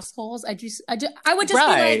them assholes. I would just be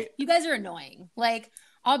like, you guys are annoying. Like,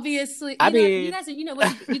 obviously, you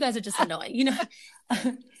guys are just annoying.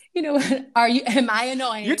 You know what? Am I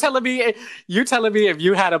annoying? You're telling me if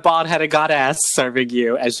you had a bald-headed goddess serving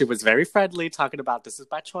you and she was very friendly, talking about this is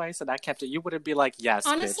my choice and I kept it, you wouldn't be like, yes.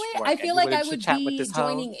 Honestly, bitch, I feel like I would be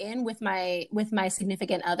joining in with my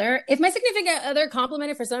significant other. If my significant other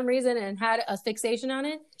complimented for some reason and had a fixation on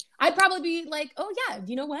it, I'd probably be like, oh yeah,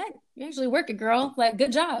 you know what? You actually work it, girl. Like,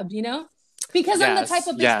 good job, you know? Because I'm the type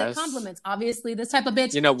of bitch that compliments. Obviously, this type of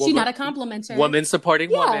bitch, she's not a complimenter. Woman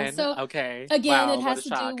supporting woman. So, okay. Again, it has to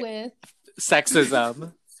do with...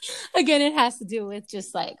 sexism. Again, it has to do with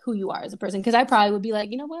just like who you are as a person. Because I probably would be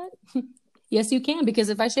like, you know what? Yes, you can. Because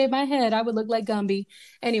if I shave my head, I would look like Gumby.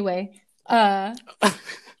 Anyway. But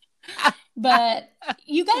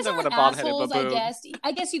you guys aren't assholes, I guess.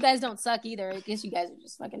 I guess you guys don't suck either. I guess you guys are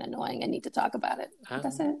just fucking annoying and need to talk about it.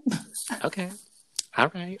 That's it. Okay.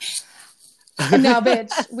 All right. Now,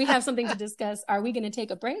 bitch, we have something to discuss. Are we going to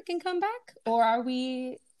take a break and come back? Or are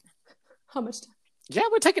we... How much time? Yeah,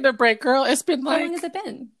 we're taking a break, girl. It's been like... How long has it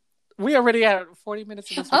been? We already had 40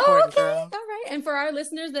 minutes of this recording, okay. Girl. All right. And for our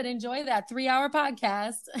listeners that enjoy that 3-hour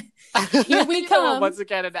podcast, here we come. Once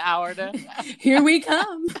again, an hour now. Here we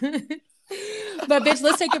come. But, bitch,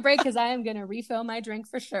 let's take a break because I am going to refill my drink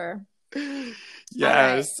for sure.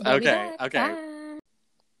 Yes. Right. Okay. Bye.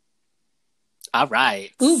 All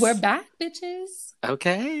right. Ooh, we're back, bitches.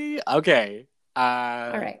 Okay. All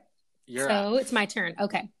right. So it's my turn.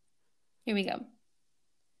 Okay. Here we go.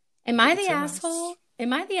 Am I the asshole?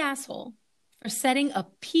 Am I the asshole for setting a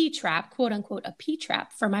P trap, quote unquote, a P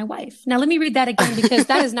trap for my wife? Now, let me read that again because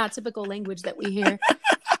that is not typical language that we hear,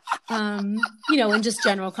 in just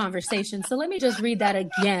general conversation. So let me just read that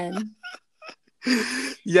again.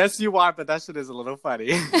 Yes, you are, but that shit is a little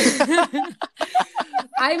funny.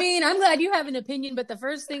 I mean, I'm glad you have an opinion, but the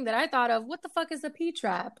first thing that I thought of, what the fuck is a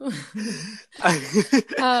P-trap? I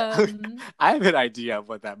have an idea of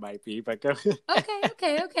what that might be, but go ahead.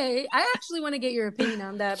 Okay. I actually want to get your opinion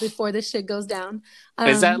on that before this shit goes down.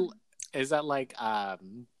 Is that like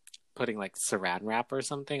putting like saran wrap or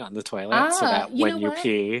something on the toilet so that when you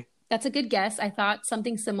pee? That's a good guess. I thought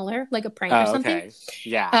something similar, like a prank or something. Okay.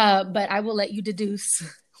 Yeah. But I will let you deduce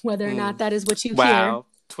whether or not that is what you hear. Wow.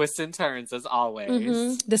 Twists and turns as always.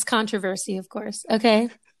 Mm-hmm. This controversy, of course. Okay.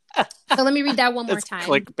 So let me read that one more time.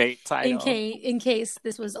 Clickbait title. In case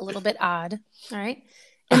this was a little bit odd. All right.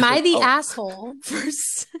 Am I the asshole for...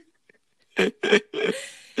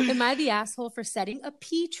 Am I the asshole for setting a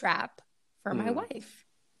P-trap for my wife?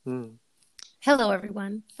 Hello,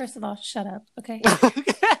 everyone. First of all, shut up, okay?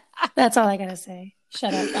 That's all I gotta say.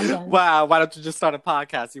 Shut up. I'm done. Wow. Why don't you just start a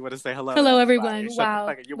podcast? You want to say hello? Hello, everyone.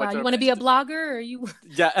 Wow. You want to be a blogger or you?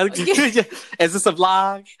 Yeah. Is this a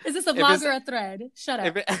vlog? Is this a vlog or a thread? Shut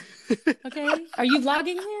up. Okay. Are you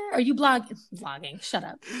vlogging here? Are you vlogging? Shut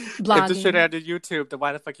up. Blogging. If this shit aired on YouTube, then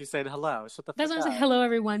why the fuck you saying hello? Shut the fuck up. That's why I say hello,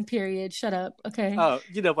 everyone. Period. Shut up. Okay. Oh,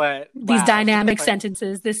 you know what? These dynamic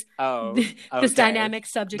sentences. This dynamic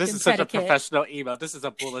subject this and is predicate. Such a professional email. This is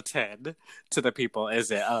a bulletin to the people. Is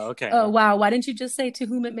it? Oh, okay. Oh, wow. Why didn't you just say to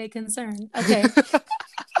whom it may concern? Okay.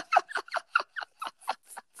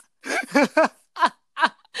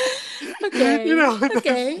 Okay.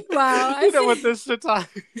 Okay. Wow. You know what this shit talk.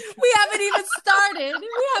 We haven't even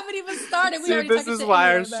started. See, this is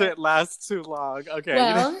why our shit lasts too long. Okay.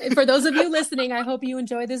 Well, for those of you listening, I hope you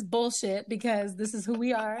enjoy this bullshit because this is who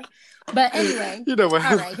we are. But anyway. You know what?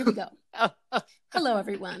 All right, here we go. Hello,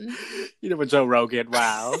 everyone. You know what, Joe Rogan?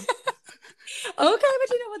 Wow. Okay, but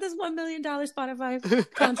you know what, this $1 million Spotify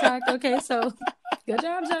contract. Okay, so good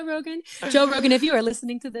job, Joe Rogan. Joe Rogan, if you are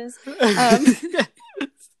listening to this.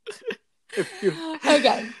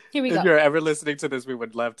 Okay, here we go. If you're ever listening to this, we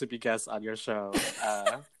would love to be guests on your show.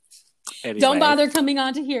 Anyway. Don't bother coming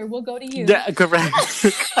on to here. We'll go to you. Yeah, correct.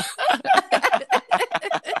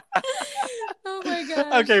 Oh my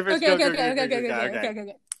god. Okay.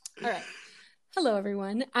 All right. Hello,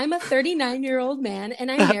 everyone. I'm a 39-year-old man, and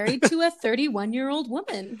I'm married to a 31-year-old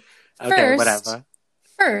woman. Okay, whatever.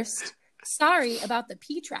 First, sorry about the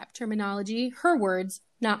P-trap terminology. Her words,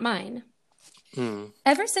 not mine.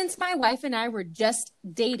 Ever since my wife and I were just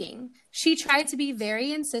dating, she tried to be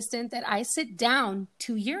very insistent that I sit down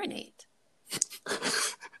to urinate.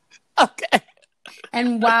 Okay.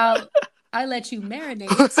 And while I let you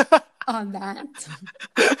marinate on that...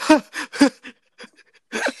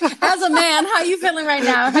 As a man, how are you feeling right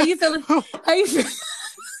now? How you feeling? Why?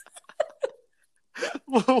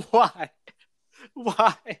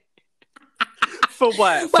 For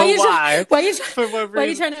what? Why are you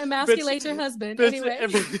trying to emasculate your husband? Anyway. Why are you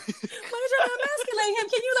trying to emasculate him?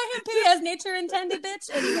 Can you let him pee as nature intended, bitch?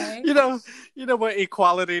 Anyway. You know what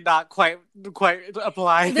equality not quite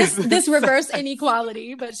applies. This reverse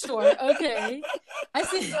inequality, but sure. Okay. I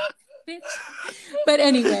see. Bitch. But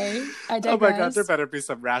anyway, I digress. Oh my god, there better be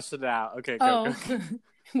some rationale. Okay, go.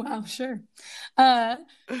 Wow, sure. Ever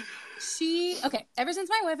since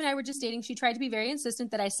my wife and I were just dating, she tried to be very insistent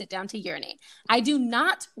that I sit down to urinate. I do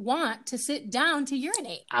not want to sit down to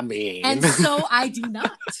urinate. I mean. And so I do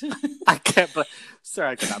not. I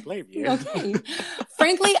cannot blame you. Okay.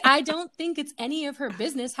 Frankly, I don't think it's any of her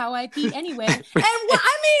business how I pee anyway. And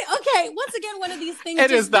okay, once again, one of these things. It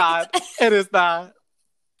is not.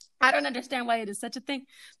 I don't understand why it is such a thing.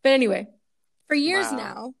 But anyway, for years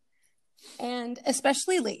now, and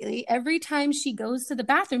especially lately, every time she goes to the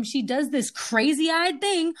bathroom, she does this crazy-eyed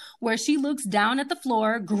thing where she looks down at the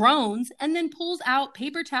floor, groans, and then pulls out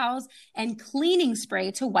paper towels and cleaning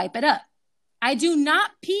spray to wipe it up. I do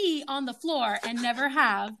not pee on the floor and never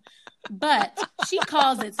have, but she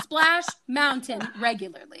calls it Splash Mountain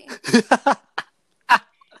regularly.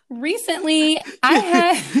 Recently,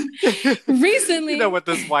 you know what,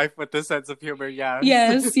 this wife with this sense of humor, yeah.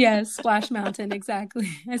 Yes, Splash Mountain, exactly.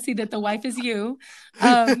 I see that the wife is you.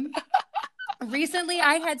 Recently,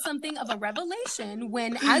 I had something of a revelation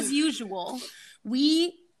when, as usual,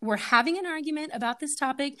 we were having an argument about this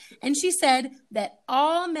topic, and she said that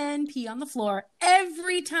all men pee on the floor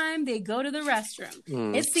every time they go to the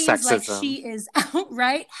restroom. It seems sexism. Like she is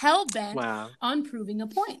outright hell-bent on proving a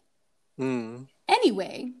point.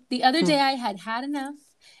 Anyway, the other day I had enough.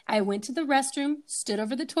 I went to the restroom, stood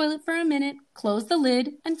over the toilet for a minute, closed the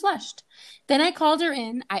lid, and flushed. Then I called her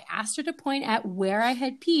in. I asked her to point at where I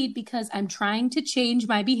had peed because I'm trying to change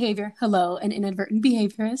my behavior. Hello, an inadvertent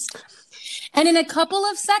behaviorist. And in a couple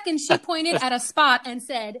of seconds, she pointed at a spot and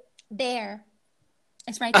said, there.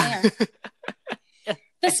 It's right there.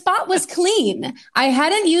 The spot was clean. I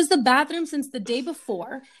hadn't used the bathroom since the day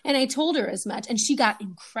before, and I told her as much, and she got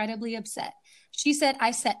incredibly upset. She said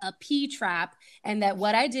I set a pee trap and that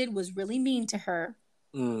what I did was really mean to her.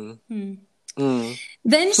 Then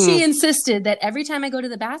she insisted that every time I go to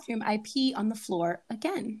the bathroom, I pee on the floor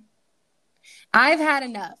again. I've had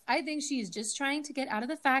enough. I think she's just trying to get out of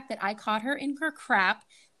the fact that I caught her in her crap,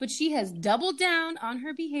 but she has doubled down on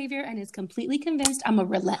her behavior and is completely convinced I'm a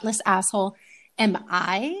relentless asshole. Am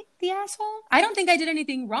I the asshole? I don't think I did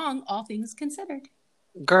anything wrong, all things considered.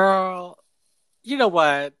 Girl, you know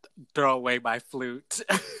what? Throw away my flute.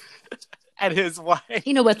 And his wife.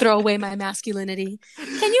 You know what? Throw away my masculinity.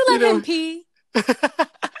 Can you let him pee?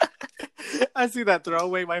 I see that. Throw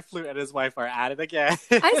away my flute and his wife are at it again.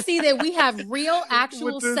 I see that we have real,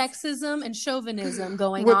 actual sexism and chauvinism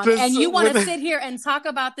going on. And you want to sit here and talk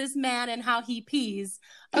about this man and how he pees.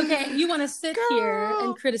 Okay, you want to sit here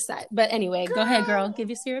and criticize. But anyway, go ahead, girl. Give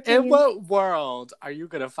us your opinion. In what world are you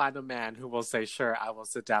going to find a man who will say, sure, I will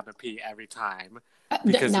sit down and pee every time?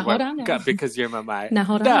 Because, hold on now. Because you're my mind. Now,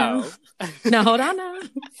 hold on now. Hold on now.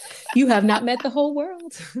 You have not met the whole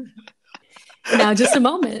world. Now, just a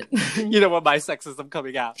moment. You know what? My sexism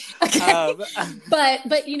coming out. Okay.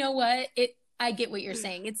 But you know what? I get what you're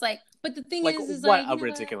saying. It's like, but the thing is what a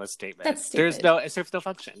ridiculous statement. That's stupid. It serves no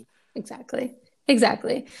function. Exactly.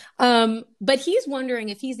 But he's wondering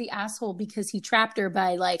if he's the asshole because he trapped her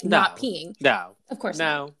by not peeing. No. Of course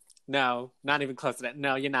not. No, not even close to that.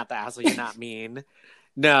 No, you're not the asshole. You're not mean.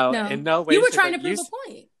 No, in no way. You were trying to prove a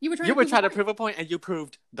point. You were trying to prove a point, and you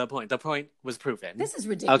proved the point. The point was proven. This is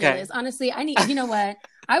ridiculous. Okay. Honestly, you know what?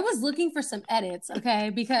 I was looking for some edits,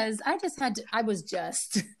 okay? Because I just had to. I was beside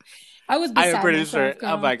I'm pretty myself, sure.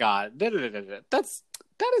 girl. Oh my god, that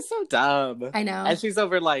is so dumb. I know. And she's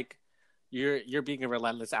over like, you're being a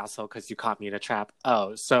relentless asshole because you caught me in a trap.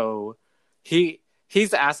 Oh, so he's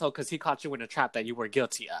the asshole because he caught you in a trap that you were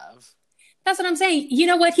guilty of. That's what I'm saying. You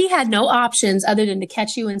know what? He had no options other than to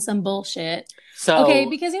catch you in some bullshit. So, okay,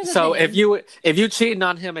 because here's the thing. if you cheating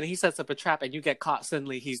on him and he sets up a trap and you get caught,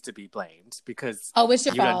 suddenly he's to be blamed because it's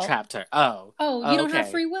your fault. You done trapped her. Oh, you don't have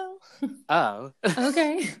free will. Oh,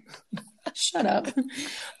 okay. Shut up.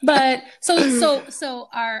 But so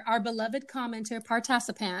our beloved commenter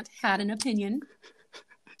Participant had an opinion,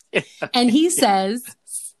 and he says,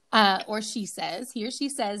 or she says,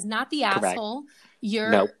 not the asshole.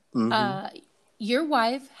 Nope. Your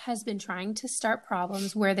wife has been trying to start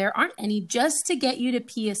problems where there aren't any just to get you to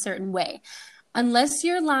pee a certain way. Unless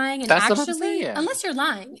you're lying and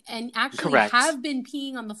Correct. Have been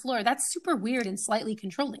peeing on the floor, that's super weird and slightly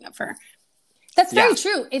controlling of her. That's very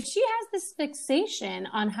true. If she has this fixation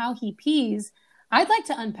on how he pees, I'd like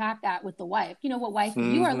to unpack that with the wife. You know what, wife?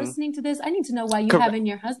 If you are listening to this, I need to know why you having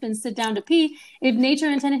your husband sit down to pee if nature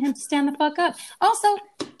intended him to stand the fuck up. Also,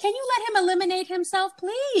 can you let him eliminate himself,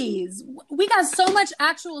 please? We got so much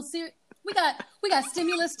actual we got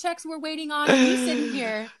stimulus checks we're waiting on. And you sitting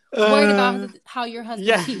here worried about how your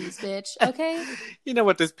husband pees, bitch. Okay. You know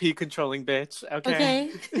what, this pee controlling bitch. Okay.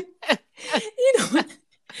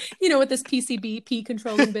 You know what, this PCB pee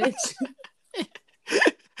controlling bitch.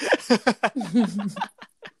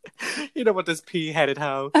 You know what, this pea-headed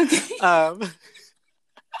hoe. Okay.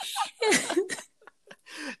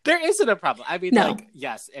 There isn't a problem. I mean,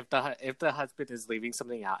 yes, if the husband is leaving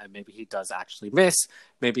something out and maybe he does actually miss,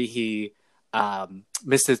 maybe he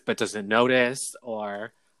misses but doesn't notice,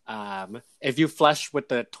 or if you flush with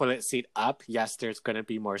the toilet seat up, yes, there's going to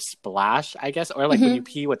be more splash, I guess. Or when you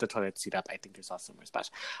pee with the toilet seat up, I think there's also more splash.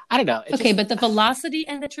 I don't know. But the velocity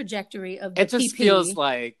and the trajectory of the just feels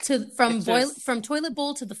like from toilet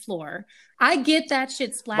bowl to the floor. I get that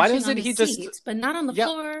shit splashing on the seat, but not on the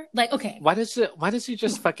floor. Why does you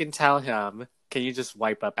just fucking tell him, can you just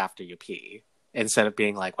wipe up after you pee? Instead of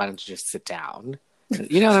being like, why don't you just sit down?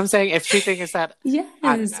 You know what I'm saying? If she thinks that,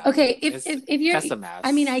 yes, okay. If you're, that's a mess.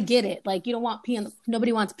 I mean, I get it. Like, you don't want pee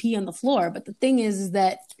nobody wants pee on the floor. But the thing is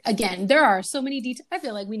that, again, there are so many details. I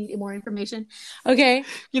feel like we need more information. Okay.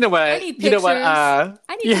 You know what? I need pictures. You know what?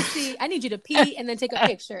 I need to see. I need you to pee and then take a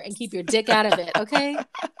picture and keep your dick out of it. Okay.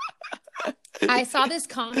 I saw this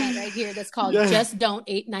comment right here that's called "Just Don't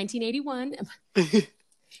 1981."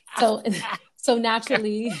 So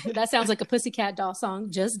naturally, that sounds like a Pussycat Doll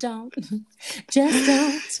song. Just don't. Just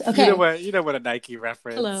don't. Okay. You know what? A Nike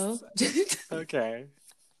reference. Hello. Okay.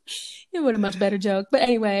 It would a much better joke. But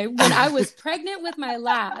anyway, when I was pregnant with my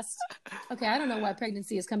last, okay, I don't know why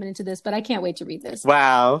pregnancy is coming into this, but I can't wait to read this.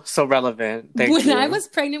 Wow, so relevant. When I was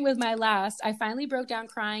pregnant with my last, I finally broke down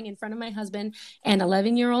crying in front of my husband and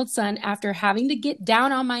 11-year-old son after having to get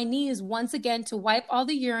down on my knees once again to wipe all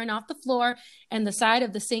the urine off the floor and the side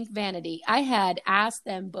of the sink vanity. I had asked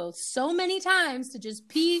them both so many times to just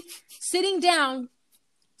pee sitting down,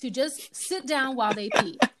 to just sit down while they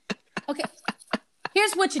pee. Okay.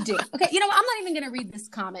 Here's what you do. Okay, you know what? I'm not even going to read this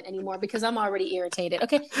comment anymore because I'm already irritated.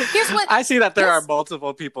 Okay, here's what... I see that there are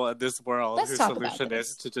multiple people in this world whose solution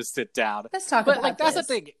is to just sit down. Let's talk about this. But, like, that's the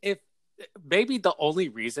thing. If maybe the only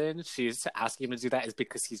reason she's asking him to do that is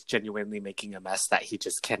because he's genuinely making a mess that he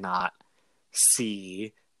just cannot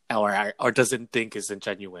see or doesn't think is a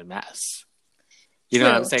genuine mess. You know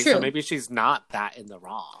what I'm saying? True. So maybe she's not that in the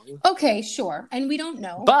wrong. Okay, sure. And we don't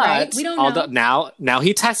know. But right? We don't know. Now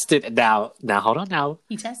he tested. Now hold on. Now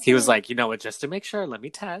he tested. He was like, you know what? Just to make sure, let me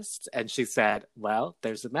test. And she said, "Well,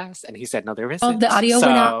 there's a mess." And he said, "No, there isn't." Oh, the audio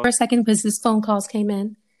went out for a second because his phone calls came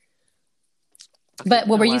in. Okay, but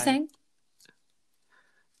what were you saying?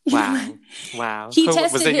 Wow. He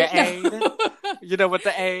tested was it your aid? You know what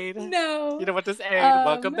the aid? No. You know what this aid?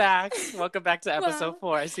 Welcome back to episode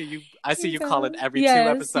 4. I see you call it every 2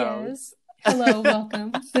 episodes. Yes. Hello,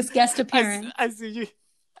 welcome. This guest appearance. I see you.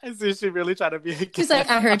 I see she really trying to be a guest. She's like,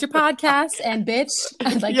 I heard your podcast and bitch,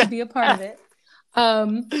 I'd like to be a part of it.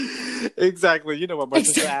 Exactly. You know what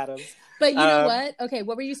Marcus Adams. But you know what? Okay,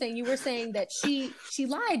 what were you saying? You were saying that she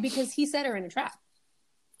lied because he set her in a trap.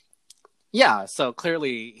 Yeah, so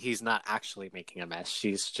clearly he's not actually making a mess.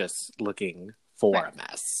 She's just looking for a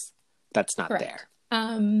mess that's not there.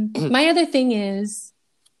 My other thing is,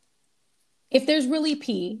 if there's really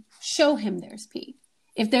pee, show him there's pee.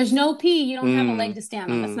 If there's no pee, you don't have a leg to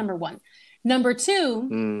stand on. That's number 1. Number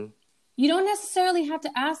 2, you don't necessarily have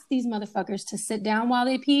to ask these motherfuckers to sit down while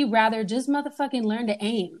they pee. Rather, just motherfucking learn to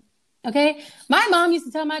aim. Okay? My mom used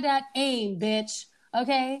to tell my dad, aim, bitch.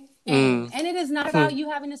 Okay? And it is not about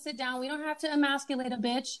you having to sit down. We don't have to emasculate a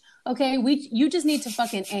bitch. Okay. You just need to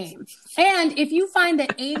fucking aim. And if you find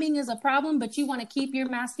that aiming is a problem, but you want to keep your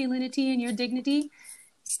masculinity and your dignity,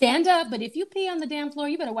 stand up. But if you pee on the damn floor,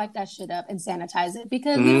 you better wipe that shit up and sanitize it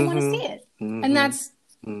because we don't want to see it. And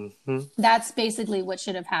that's basically what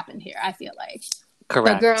should have happened here, I feel like.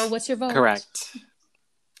 Correct. But girl, what's your vote? Correct.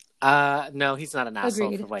 No, he's not an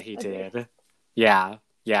asshole for what he did.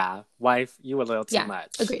 Yeah, wife, you a little too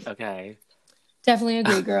much. Agreed. Okay. Definitely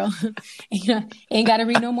agree, girl. Ain't got to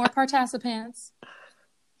read no more participants.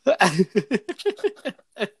 Okay,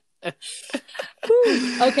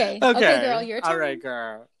 girl, your turn. All right,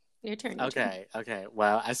 girl. Your turn. Okay.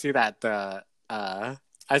 Well, I see that the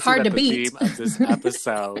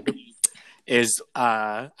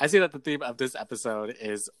theme of this episode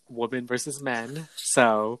is women versus men.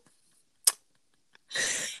 So.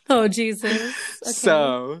 Oh Jesus! Okay.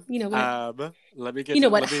 So you know what? Let me get. You know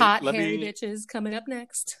what? Hot hairy bitches coming up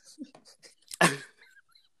next.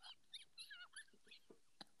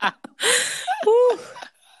 Oh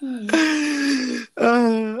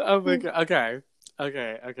my god!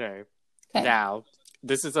 Okay. Now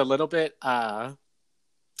this is a little bit. Do I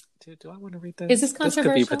want to read this? Is this controversial? This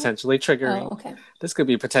could be potentially triggering. Oh, okay. This could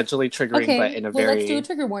be potentially triggering, but in a very. Let's do a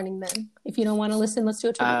trigger warning then. If you don't want to listen, let's do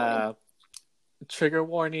a trigger warning. Trigger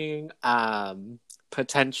warning,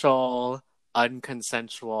 potential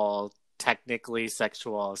unconsensual, technically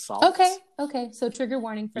sexual assault. Okay. So trigger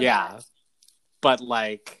warning for that. But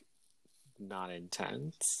like not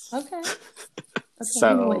intense. Okay.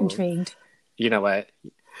 So I'm intrigued. You know what?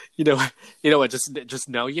 Just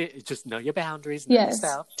know your boundaries. Know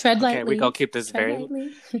yourself. Tread lightly. Okay, we gonna keep this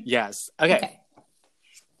lightly. Yes. Okay.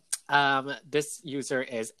 This user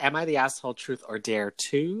is Am I the Asshole Truth or Dare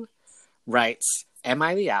 2? Writes, am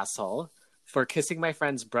I the asshole for kissing my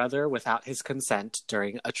friend's brother without his consent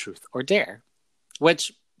during a truth or dare?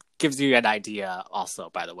 Which gives you an idea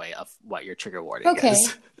also, by the way, of what your trigger warning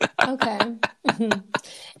is. Okay.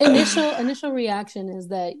 Initial reaction is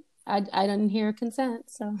that I didn't hear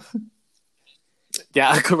consent, so.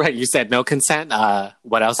 Yeah, correct. You said no consent.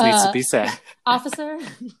 What else needs to be said? Officer?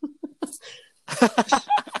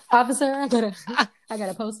 Officer, I got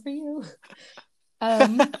a post for you.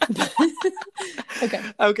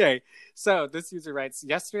 Okay. So this user writes,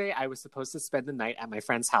 yesterday I was supposed to spend the night at my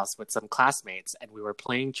friend's house with some classmates and we were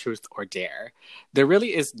playing truth or dare. There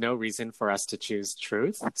really is no reason for us to choose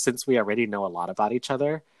truth since we already know a lot about each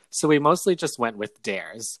other. So we mostly just went with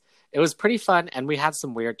dares. It was pretty fun and we had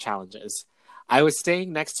some weird challenges. I was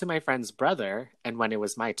staying next to my friend's brother and when it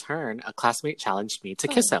was my turn, a classmate challenged me to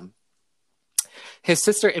kiss him. His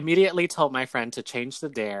sister immediately told my friend to change the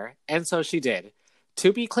dare, and so she did.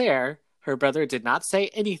 To be clear, her brother did not say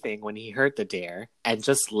anything when he heard the dare and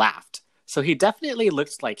just laughed. So he definitely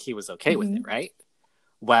looked like he was okay with it, right?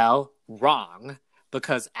 Well, wrong.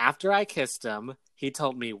 Because after I kissed him, he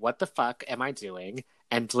told me, "What the fuck am I doing?"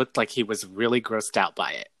 and looked like he was really grossed out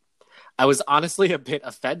by it. I was honestly a bit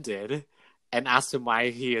offended and asked him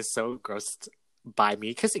why he is so grossed by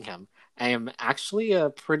me kissing him. I am actually a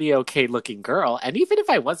pretty okay looking girl, and even if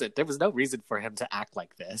I wasn't, there was no reason for him to act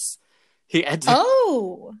like this. He ended.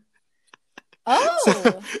 Oh.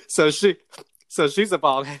 So she's a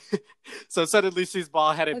bald. So suddenly she's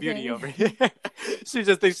bald-headed beauty over here. She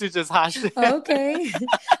just thinks she's just hot shit. Okay.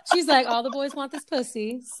 She's like, all the boys want this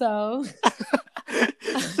pussy, so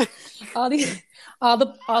all the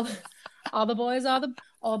boys, all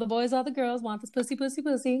the girls want this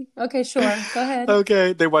pussy. Okay, sure. Go ahead.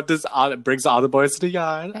 Okay, they want this. It brings all the boys to the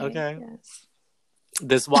yard. Okay. Yes.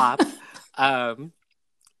 This WAP.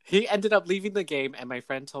 He ended up leaving the game, and my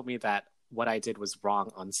friend told me that what I did was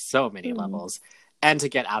wrong on so many levels, and to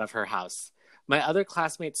get out of her house. My other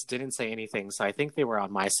classmates didn't say anything, so I think they were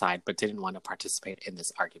on my side, but didn't want to participate in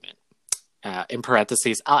this argument. In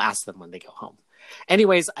parentheses, I'll ask them when they go home.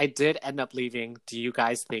 Anyways, I did end up leaving. Do you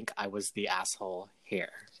guys think I was the asshole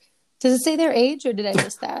here? Does it say their age, or did I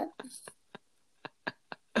miss that?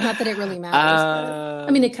 Not that it really matters.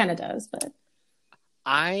 I mean, it kind of does, but...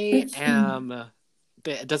 I am...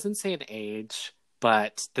 It doesn't say an age,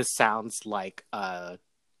 but this sounds like a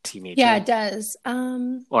teenager. Yeah, it does.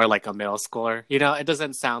 Or like a middle schooler. You know, it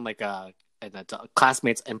doesn't sound like an adult.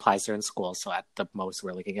 Classmates implies they're in school, so at the most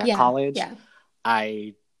we're looking at college. Yeah.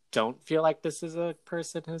 I don't feel like this is a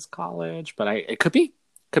person who's college, but it could be.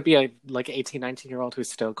 Could be a like 18, 19-year-old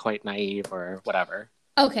who's still quite naive or whatever.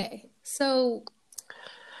 Okay, so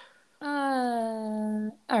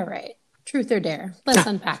all right. Truth or dare. Let's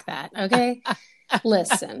unpack that, okay?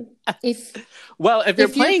 Listen, if you're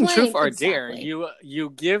playing truth or dare, you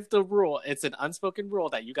give the rule. It's an unspoken rule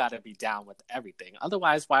that you got to be down with everything.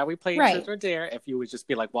 Otherwise, why are we playing truth or dare if you would just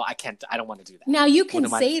be like, well, I don't want to do that. Now you can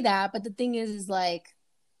say that, but the thing is like,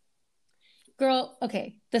 girl,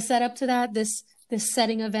 okay, the setup to that, this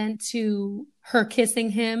setting event to her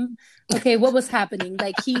kissing him. Okay, what was happening?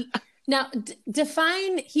 Like Now,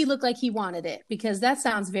 define he looked like he wanted it, because that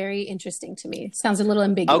sounds very interesting to me. It sounds a little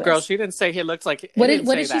ambiguous. Oh, girl, she didn't say he looked like... What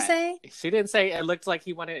did she say? She didn't say it looked like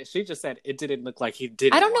he wanted it. She just said it didn't look like he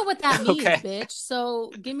did. I don't know what that means, bitch.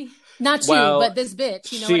 So give me... Not you, but this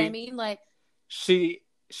bitch. You know what I mean? Like... She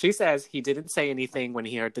says he didn't say anything when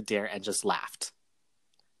he heard the dare and just laughed.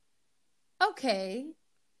 Okay.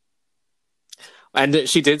 And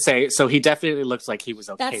she did say, so he definitely looks like he was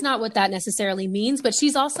okay. That's not what that necessarily means, but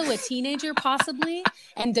she's also a teenager possibly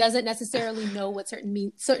and doesn't necessarily know what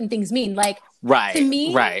certain things mean. Like, to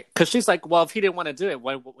me... Right. Because she's like, well, if he didn't want to do it,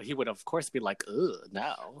 he would, of course, be like, ugh,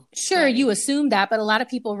 no. Sure, you assume that, but a lot of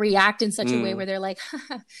people react in such a way where they're like,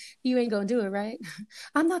 you ain't going to do it, right?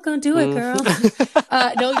 I'm not going to do it, girl.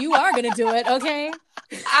 No, you are going to do it, okay?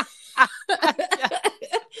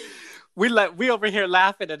 We over here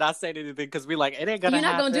laughing and not saying anything because we like, it ain't gonna happen.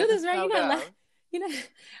 You're not gonna do this, right?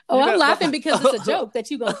 I'm laughing because it's a joke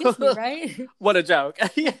that you gonna kiss me, right? What a joke.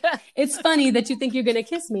 Yeah. It's funny that you think you're gonna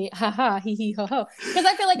kiss me. Ha ha, hee hee ho ho. Because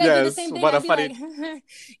I feel like I do the same thing. I'd be like,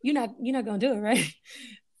 you're not gonna do it, right?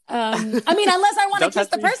 I mean, unless I want to kiss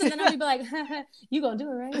the person, then I'll be like, you gonna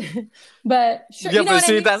do it, right? But sure, yeah, but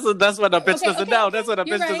see, that's what a bitch doesn't know. That's what a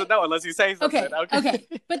bitch doesn't know unless you say something. Okay.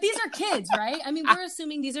 But these are kids, right? I mean, we're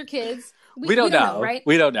assuming these are kids. We don't know, right?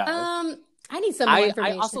 We don't know. I need some more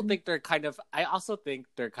information. I also think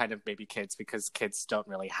they're kind of baby kids because kids don't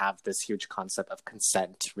really have this huge concept of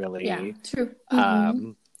consent, really. Yeah, true.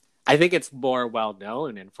 I think it's more well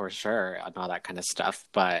known and for sure and all that kind of stuff,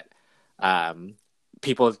 but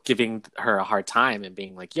people giving her a hard time and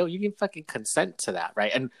being like, yo, you can fucking consent to that,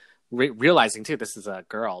 right? And realizing, too, this is a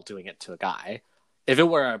girl doing it to a guy. If it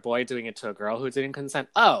were a boy doing it to a girl who didn't consent,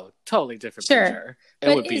 totally different picture.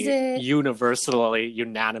 It would be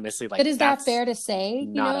unanimously like... But is that fair to say? You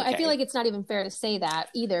know, okay. I feel like it's not even fair to say that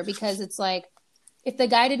either, because it's like, if the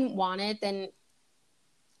guy didn't want it, then...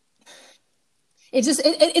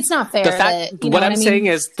 It's not fair. What I'm saying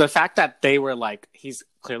is the fact that they were like, he's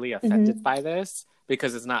clearly offended by this,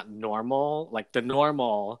 because it's not normal, like the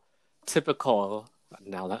normal, typical,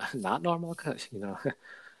 not normal, because,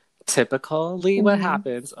 typically what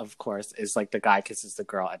happens, of course, is like the guy kisses the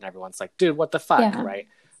girl and everyone's like, dude, what the fuck, right?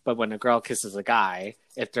 But when a girl kisses a guy,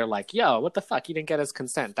 if they're like, yo, what the fuck, you didn't get his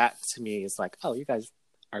consent, that to me is like, oh, you guys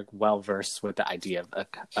are well versed with the idea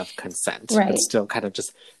of consent, and still kind of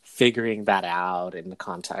just figuring that out in the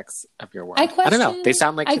context of your work. I don't know. They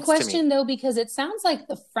sound like kids I question to me. though, because it sounds like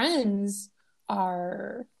the friends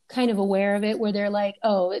are kind of aware of it, where they're like,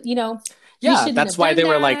 oh, you know, yeah, that's why they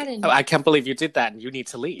were like, oh, I can't believe you did that and you need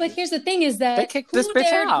to leave. But here's the thing is that they kicked this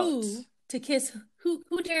bitch out.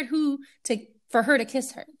 Who dared for her to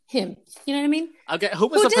kiss him? You know what I mean? Okay, who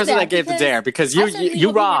was the person that gave the dare? Because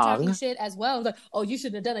you wrong. Talking shit as well. Like, oh, you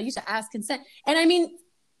shouldn't have done that. You should ask consent. And I mean,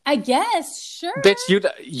 I guess, sure. Bitch, you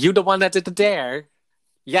the one that did the dare.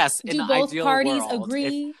 Yes, in the ideal world. Do both parties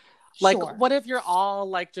agree? Like, sure. What if you're all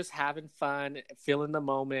like just having fun, feeling the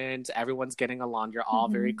moment, everyone's getting along, you're all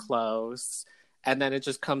very close, and then it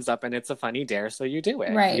just comes up and it's a funny dare, so you do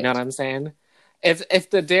it. Right. You know what I'm saying? If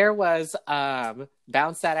the dare was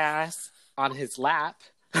bounce that ass on his lap.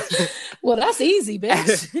 Well, that's easy,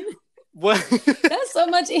 bitch. What? That's so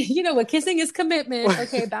much. You know what? Kissing is commitment.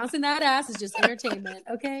 Okay, bouncing that ass is just entertainment.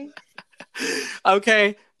 Okay,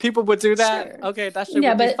 people would do that. Sure. Okay, that shit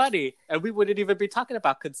would be funny, and we wouldn't even be talking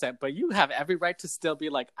about consent. But you have every right to still be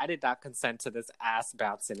like, I did not consent to this ass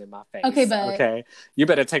bouncing in my face. Okay, you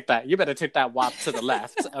better take that. You better take that wop to the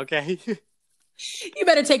left. Okay. You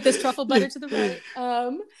better take this truffle butter to the right.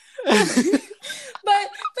 But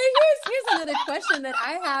here's another question that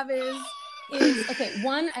I have is okay.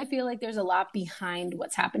 One, I feel like there's a lot behind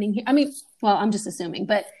what's happening here. I mean, well, I'm just assuming,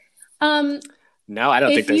 but no, I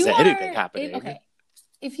don't think there's anything happening. Okay,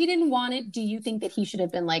 if he didn't want it, do you think that he should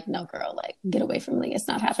have been like, no, girl, like get away from me. It's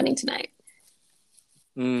not happening tonight.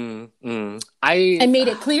 And made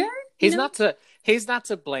it clear. He's not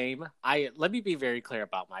to blame. Let me be very clear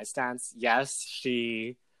about my stance. Yes,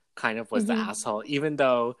 she kind of was the asshole, even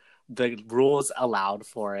though the rules allowed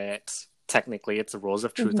for it. Technically, it's the rules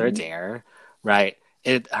of truth or dare, right?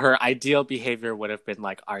 Her ideal behavior would have been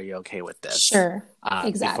like, "Are you okay with this?" Sure,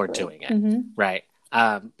 exactly. Before doing it, right?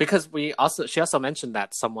 Because she also mentioned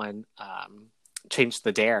that someone changed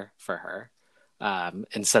the dare for her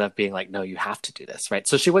instead of being like, "No, you have to do this," right?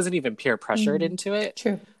 So she wasn't even peer pressured into it.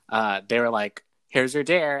 True. They were like, here's your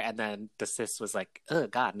dare, and then the sis was like, oh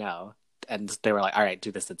god, no, and they were like, all right,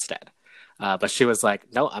 do this instead. But she was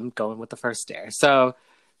like, no, I'm going with the first dare. So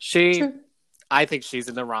I think she's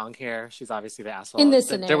in the wrong here. She's obviously the asshole. In this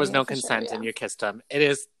scenario, there was no consent and you kissed him. It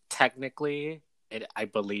is technically, I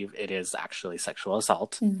believe it is actually sexual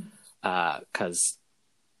assault, because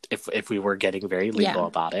if we were getting very legal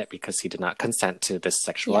about it, because he did not consent to this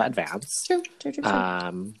sexual advance. True.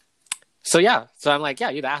 So I'm like, yeah,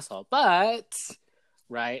 you're the asshole. But,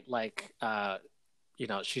 right, like,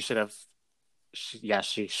 she should have,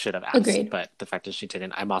 she should have asked. Agreed. But the fact that she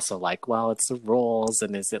didn't, I'm also like, well, it's the rules.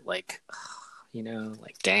 And is it like,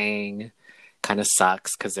 like, dang, kind of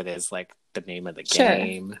sucks because it is like the name of the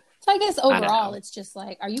game. So I guess overall, it's just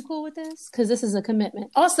like, are you cool with this? Because this is a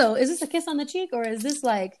commitment. Also, is this a kiss on the cheek or is this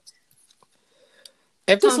like...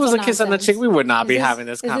 If this was a kiss on the cheek, we would not be having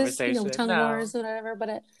this conversation. Tongue wars or whatever,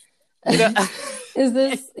 but... is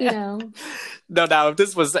this, No,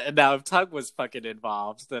 if tongue was fucking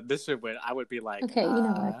involved, then I would be like, okay, you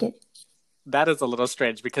know what? That is a little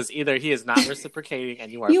strange because either he is not reciprocating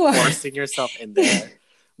and you are forcing yourself in there,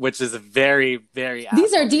 which is very, very.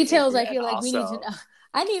 These are details I feel like we need to know.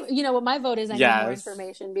 I need, what my vote is. I need more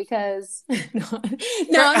information because no,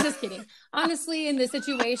 I'm just kidding. Honestly, in this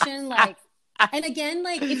situation, like. And again,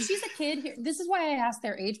 like if she's a kid, this is why I asked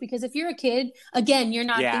their age, because if you're a kid, again, you're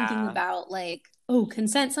not thinking about like,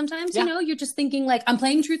 consent. Sometimes, you're just thinking like, I'm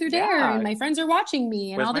playing truth or dare and my friends are watching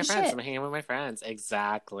me and with all this shit. I'm hanging with my friends.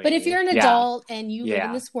 Exactly. But if you're an adult and you live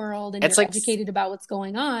in this world and you're educated about what's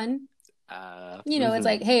going on, it's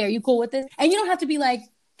like, hey, are you cool with this? And you don't have to be like,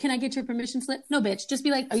 can I get your permission slip? No, bitch. Just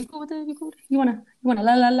be like, are you cool with it? You wanna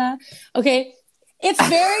la la la? Okay. It's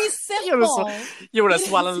very simple. You want to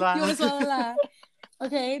swallow la. You want to swallow la.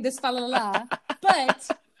 Okay, this swallow la. But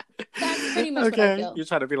that's pretty much what I feel. You're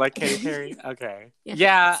trying to be like Katy Perry? Okay.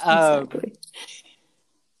 Exactly.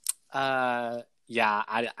 I'm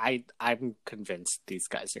convinced these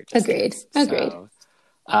guys are just Agreed. So,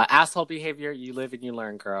 asshole behavior, you live and you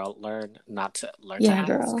learn, girl. Learn not to learn to ask.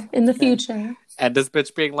 Girl. In the future. And this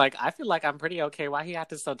bitch being like, I feel like I'm pretty okay. Why he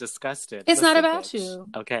acting so disgusted? It's not about you.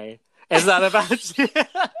 Okay. It's not about you.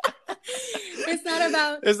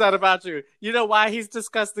 It's not about you. You know why he's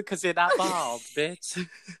disgusted? Because you're not bald, bitch.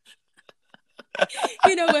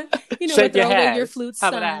 You know what? Throw away your flute,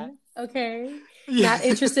 son. Okay. Not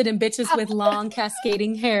interested in bitches with long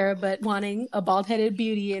cascading hair, but wanting a bald-headed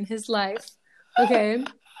beauty in his life. Okay.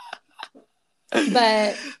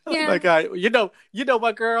 But oh my god, you know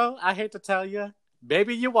what, girl? I hate to tell you,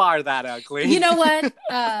 maybe you are that ugly. You know what?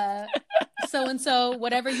 So and so,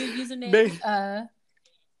 whatever your username.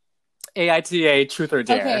 AITA Truth or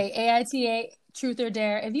Dare. Okay, AITA Truth or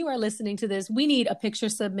Dare. If you are listening to this, we need a picture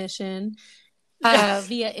submission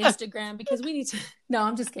via Instagram because we need to. No,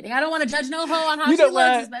 I'm just kidding. I don't want to judge no hoe on how she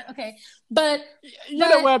looks. But okay, but you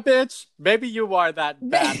know what, bitch? Maybe you are that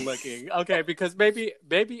bad looking. Okay, because maybe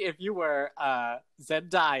if you were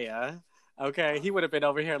Zendaya, okay, he would have been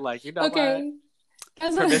over here like, you know what?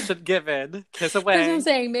 Permission given. Kiss away. That's what I'm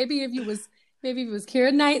saying. Maybe if it was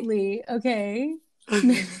Keira Knightley, okay.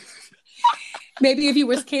 Maybe if he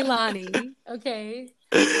was Kehlani, okay.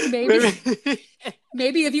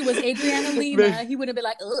 Maybe if he was Adriana Lima, he would have been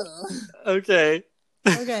like, ugh. Okay.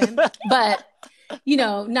 But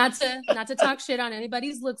not to talk shit on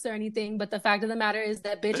anybody's looks or anything, but the fact of the matter is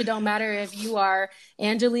that, bitch, it don't matter if you are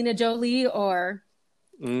Angelina Jolie or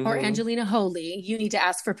Angelina Jolie. You need to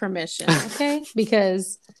ask for permission, okay?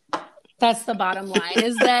 Because that's the bottom line,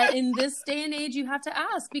 is that in this day and age, you have to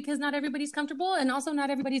ask because not everybody's comfortable and also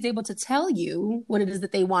not everybody's able to tell you what it is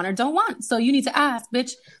that they want or don't want. So you need to ask,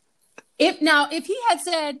 bitch. If he had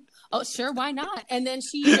said, oh, sure, why not? And then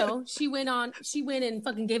she went and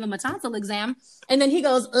fucking gave him a tonsil exam. And then he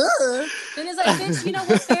goes, ugh. Then it's like, bitch, you know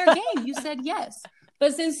what? Fair game. You said yes.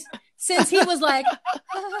 But since he was like,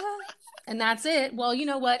 and that's it. Well, you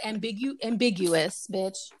know what? Ambiguous,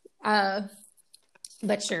 bitch.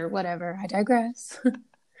 But sure, whatever. I digress.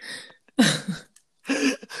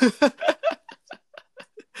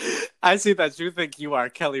 I see that you think you are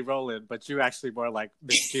Kelly Rowland, but you actually more like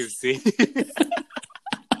Miss Juicy.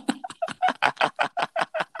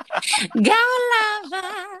 Go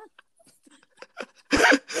lover.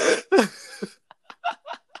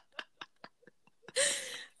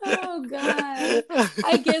 Oh God.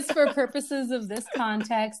 I guess for purposes of this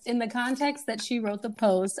context, in the context that she wrote the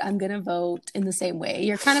post, I'm gonna vote in the same way.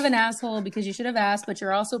 You're kind of an asshole because you should have asked, but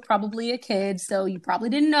you're also probably a kid, so you probably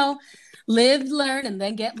didn't know. Live, learn, and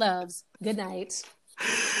then get loves. Good night.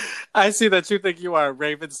 I see that you think you are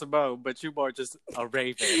Raven Simone, but you more just a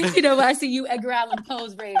raven. You know, I see you Edgar Allan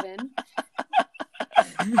Poe's Raven.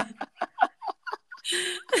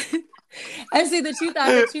 I see that you thought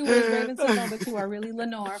that you were Raven Simone, but you are really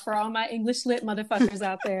Lenore. For all my English lit motherfuckers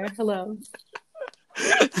out there, hello.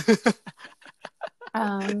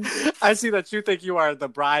 I see that you think you are the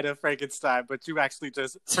bride of Frankenstein, but you actually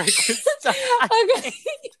just Frankenstein. Okay.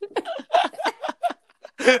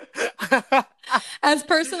 As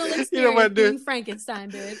personal experience, being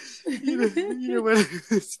Frankenstein, bitch. You know what?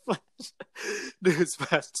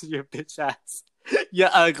 Newsflash to your bitch ass.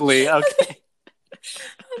 You're ugly. Okay.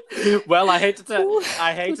 Well, I hate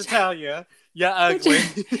to tell you, you're ugly.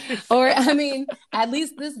 Or I mean, at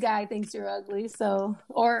least this guy thinks you're ugly. So,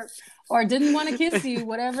 or didn't want to kiss you,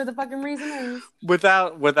 whatever the fucking reason is.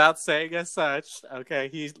 Without saying as such, okay,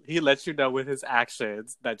 he lets you know with his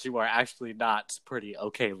actions that you are actually not pretty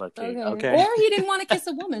okay looking. Okay. Or he didn't want to kiss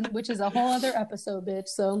a woman, which is a whole other episode, bitch.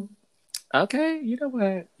 So. Okay, you know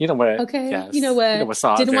what? Okay, yes. you know what?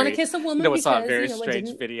 Didn't want to kiss a woman. You know what? Saw a very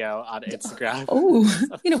strange video on Instagram. Oh,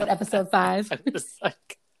 you know what? Episode 5.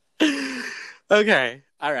 Okay,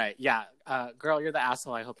 all right, yeah, girl, you're the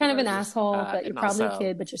asshole. I hope kind of an asshole, but you're probably also, a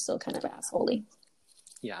kid, but you're still kind of assholey.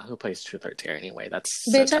 Yeah, who plays Truth or Dare anyway? That's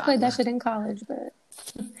bitch. I played that shit in college, but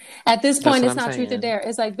at this point, it's not Truth or Dare.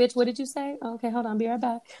 It's like, bitch, what did you say? Oh, okay, hold on, be right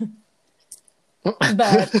back.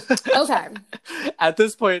 But okay. At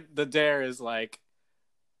this point, the dare is like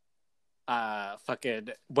fucking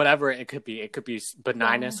whatever it could be. It could be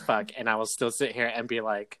benign as fuck, and I will still sit here and be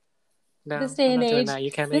like, no, this day and age,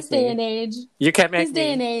 you can't make this day and age, you can't make this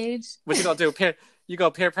day and age. What you gonna do? You gonna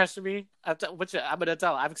peer pressure me? I'm an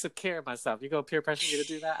adult. I'm taking care of myself. You gonna peer pressure me to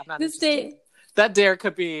do that? I'm not. This day, that dare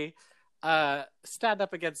could be stand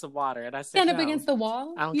up against the water, and I say stand up against the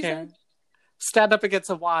wall. I don't care. Stand up against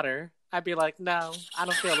the water. I'd be like, no, I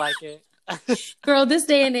don't feel like it. Girl, this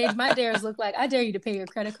day and age, my dares look like I dare you to pay your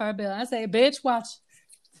credit card bill. I say, bitch, watch.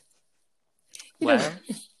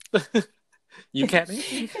 You can't.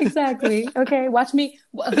 Exactly. Okay, watch me.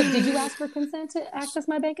 Did you ask for consent to access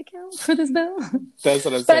my bank account for this bill? That's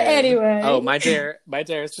what I'm saying. But anyway. Oh, my dare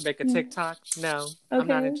is to make a TikTok. No, okay. I'm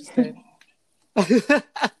not interested.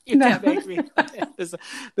 You can't make me. This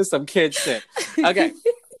is some kid shit. Okay.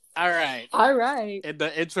 All right. In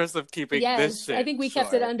the interest of keeping this shit, I think we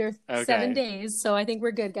kept it under 7 days, so I think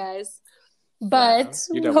we're good, guys. But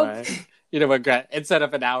what? You know what, Grant? Instead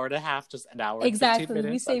of an hour and a half, just an hour. Exactly. And 15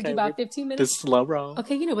 minutes. We saved you about 15 minutes. This slow roll.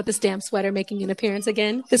 Okay, you know what? This damn sweater making an appearance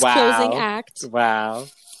again. This closing act. Wow.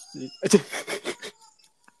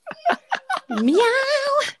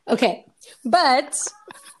 Meow. Okay, but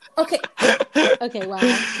okay. Wow.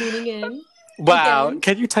 Leaning in. Wow. Again.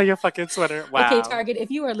 Can you tell your fucking sweater? Wow. Okay, Target, if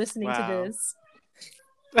you are listening to this,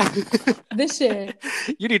 This shit.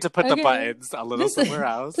 You need to put the buttons a little somewhere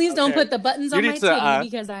else. Please don't put the buttons on my titty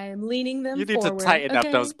because I am leaning them forward. You need to tighten up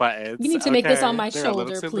those buttons. You need to make this on my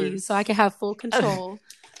shoulder, please, so I can have full control.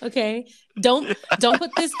 Okay? Don't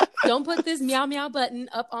put this meow meow button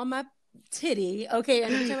up on my titty. Okay,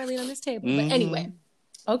 every time I lean on this table. But anyway.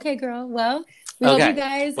 Okay, girl. Well, we hope you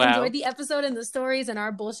guys enjoyed the episode and the stories and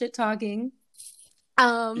our bullshit talking.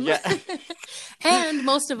 And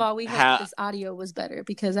most of all, we hope this audio was better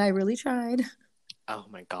because I really tried. Oh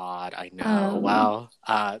my God, I know. Well,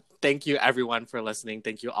 thank you everyone for listening.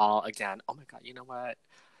 Thank you all again. Oh my God, you know what?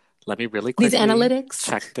 Let me really quickly these analytics.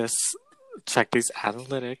 Check these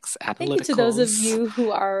analytics. Thank you to those of you who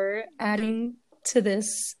are adding to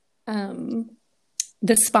this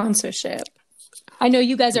this sponsorship. I know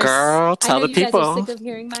you guys are. Girl, tell the people. Guys are sick of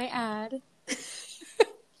hearing my ad.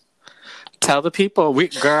 Tell the people,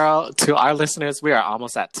 to our listeners, we are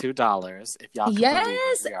almost at $2. If y'all can believe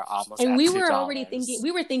it, we are almost at $2. And we were already thinking,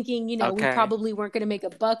 we probably weren't going to make a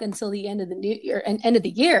buck until the end of the new year and end of the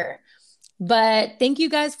year. But thank you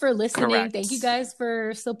guys for listening. Correct. Thank you guys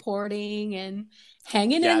for supporting and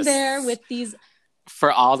hanging in there with these.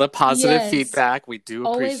 For all the positive feedback, we do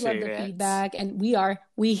always appreciate love the feedback, and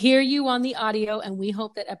we hear you on the audio, and we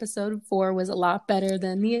hope that episode 4 was a lot better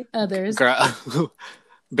than the others. Girl.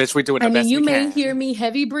 Bitch, we doing the best we can. You may hear me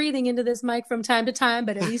heavy breathing into this mic from time to time,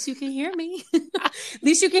 but at least you can hear me. At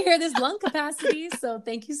least you can hear this lung capacity. So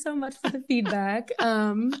thank you so much for the feedback.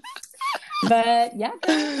 But yeah,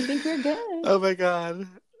 I think we're good. Oh my God.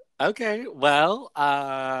 Okay. Well,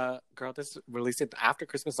 girl, this released after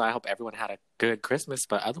Christmas. So I hope everyone had a good Christmas.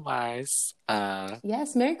 But otherwise,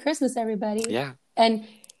 yes, Merry Christmas, everybody. Yeah. And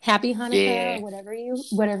Happy Hanukkah,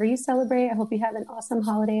 whatever you celebrate. I hope you have an awesome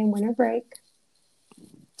holiday and winter break.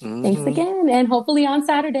 Mm-hmm. Thanks again. And hopefully on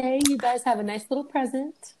Saturday, you guys have a nice little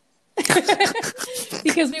present.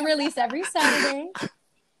 Because we release every Saturday.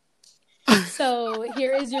 So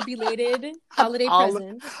here is your belated holiday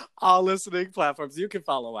present. All listening platforms. You can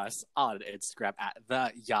follow us on Instagram at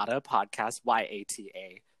the Yata Podcast,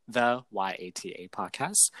 YATA, the YATA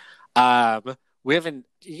Podcast. We have an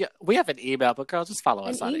email, but girl, just follow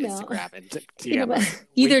us on Instagram and DM us.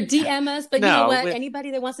 Either DM us, but you know what? Anybody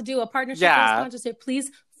that wants to do a partnership or sponsorship, please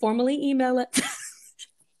formally email it.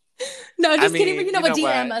 No, just kidding. But you know what?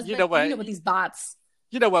 DM us. You know what? These bots.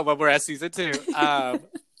 You know what? When we're at season 2.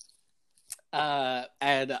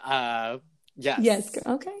 Yes. Yes.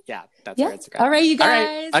 Okay. Yeah, that's our Instagram. All right, you guys. All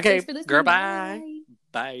right. Okay. Thanks for listening. Bye.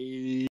 Bye.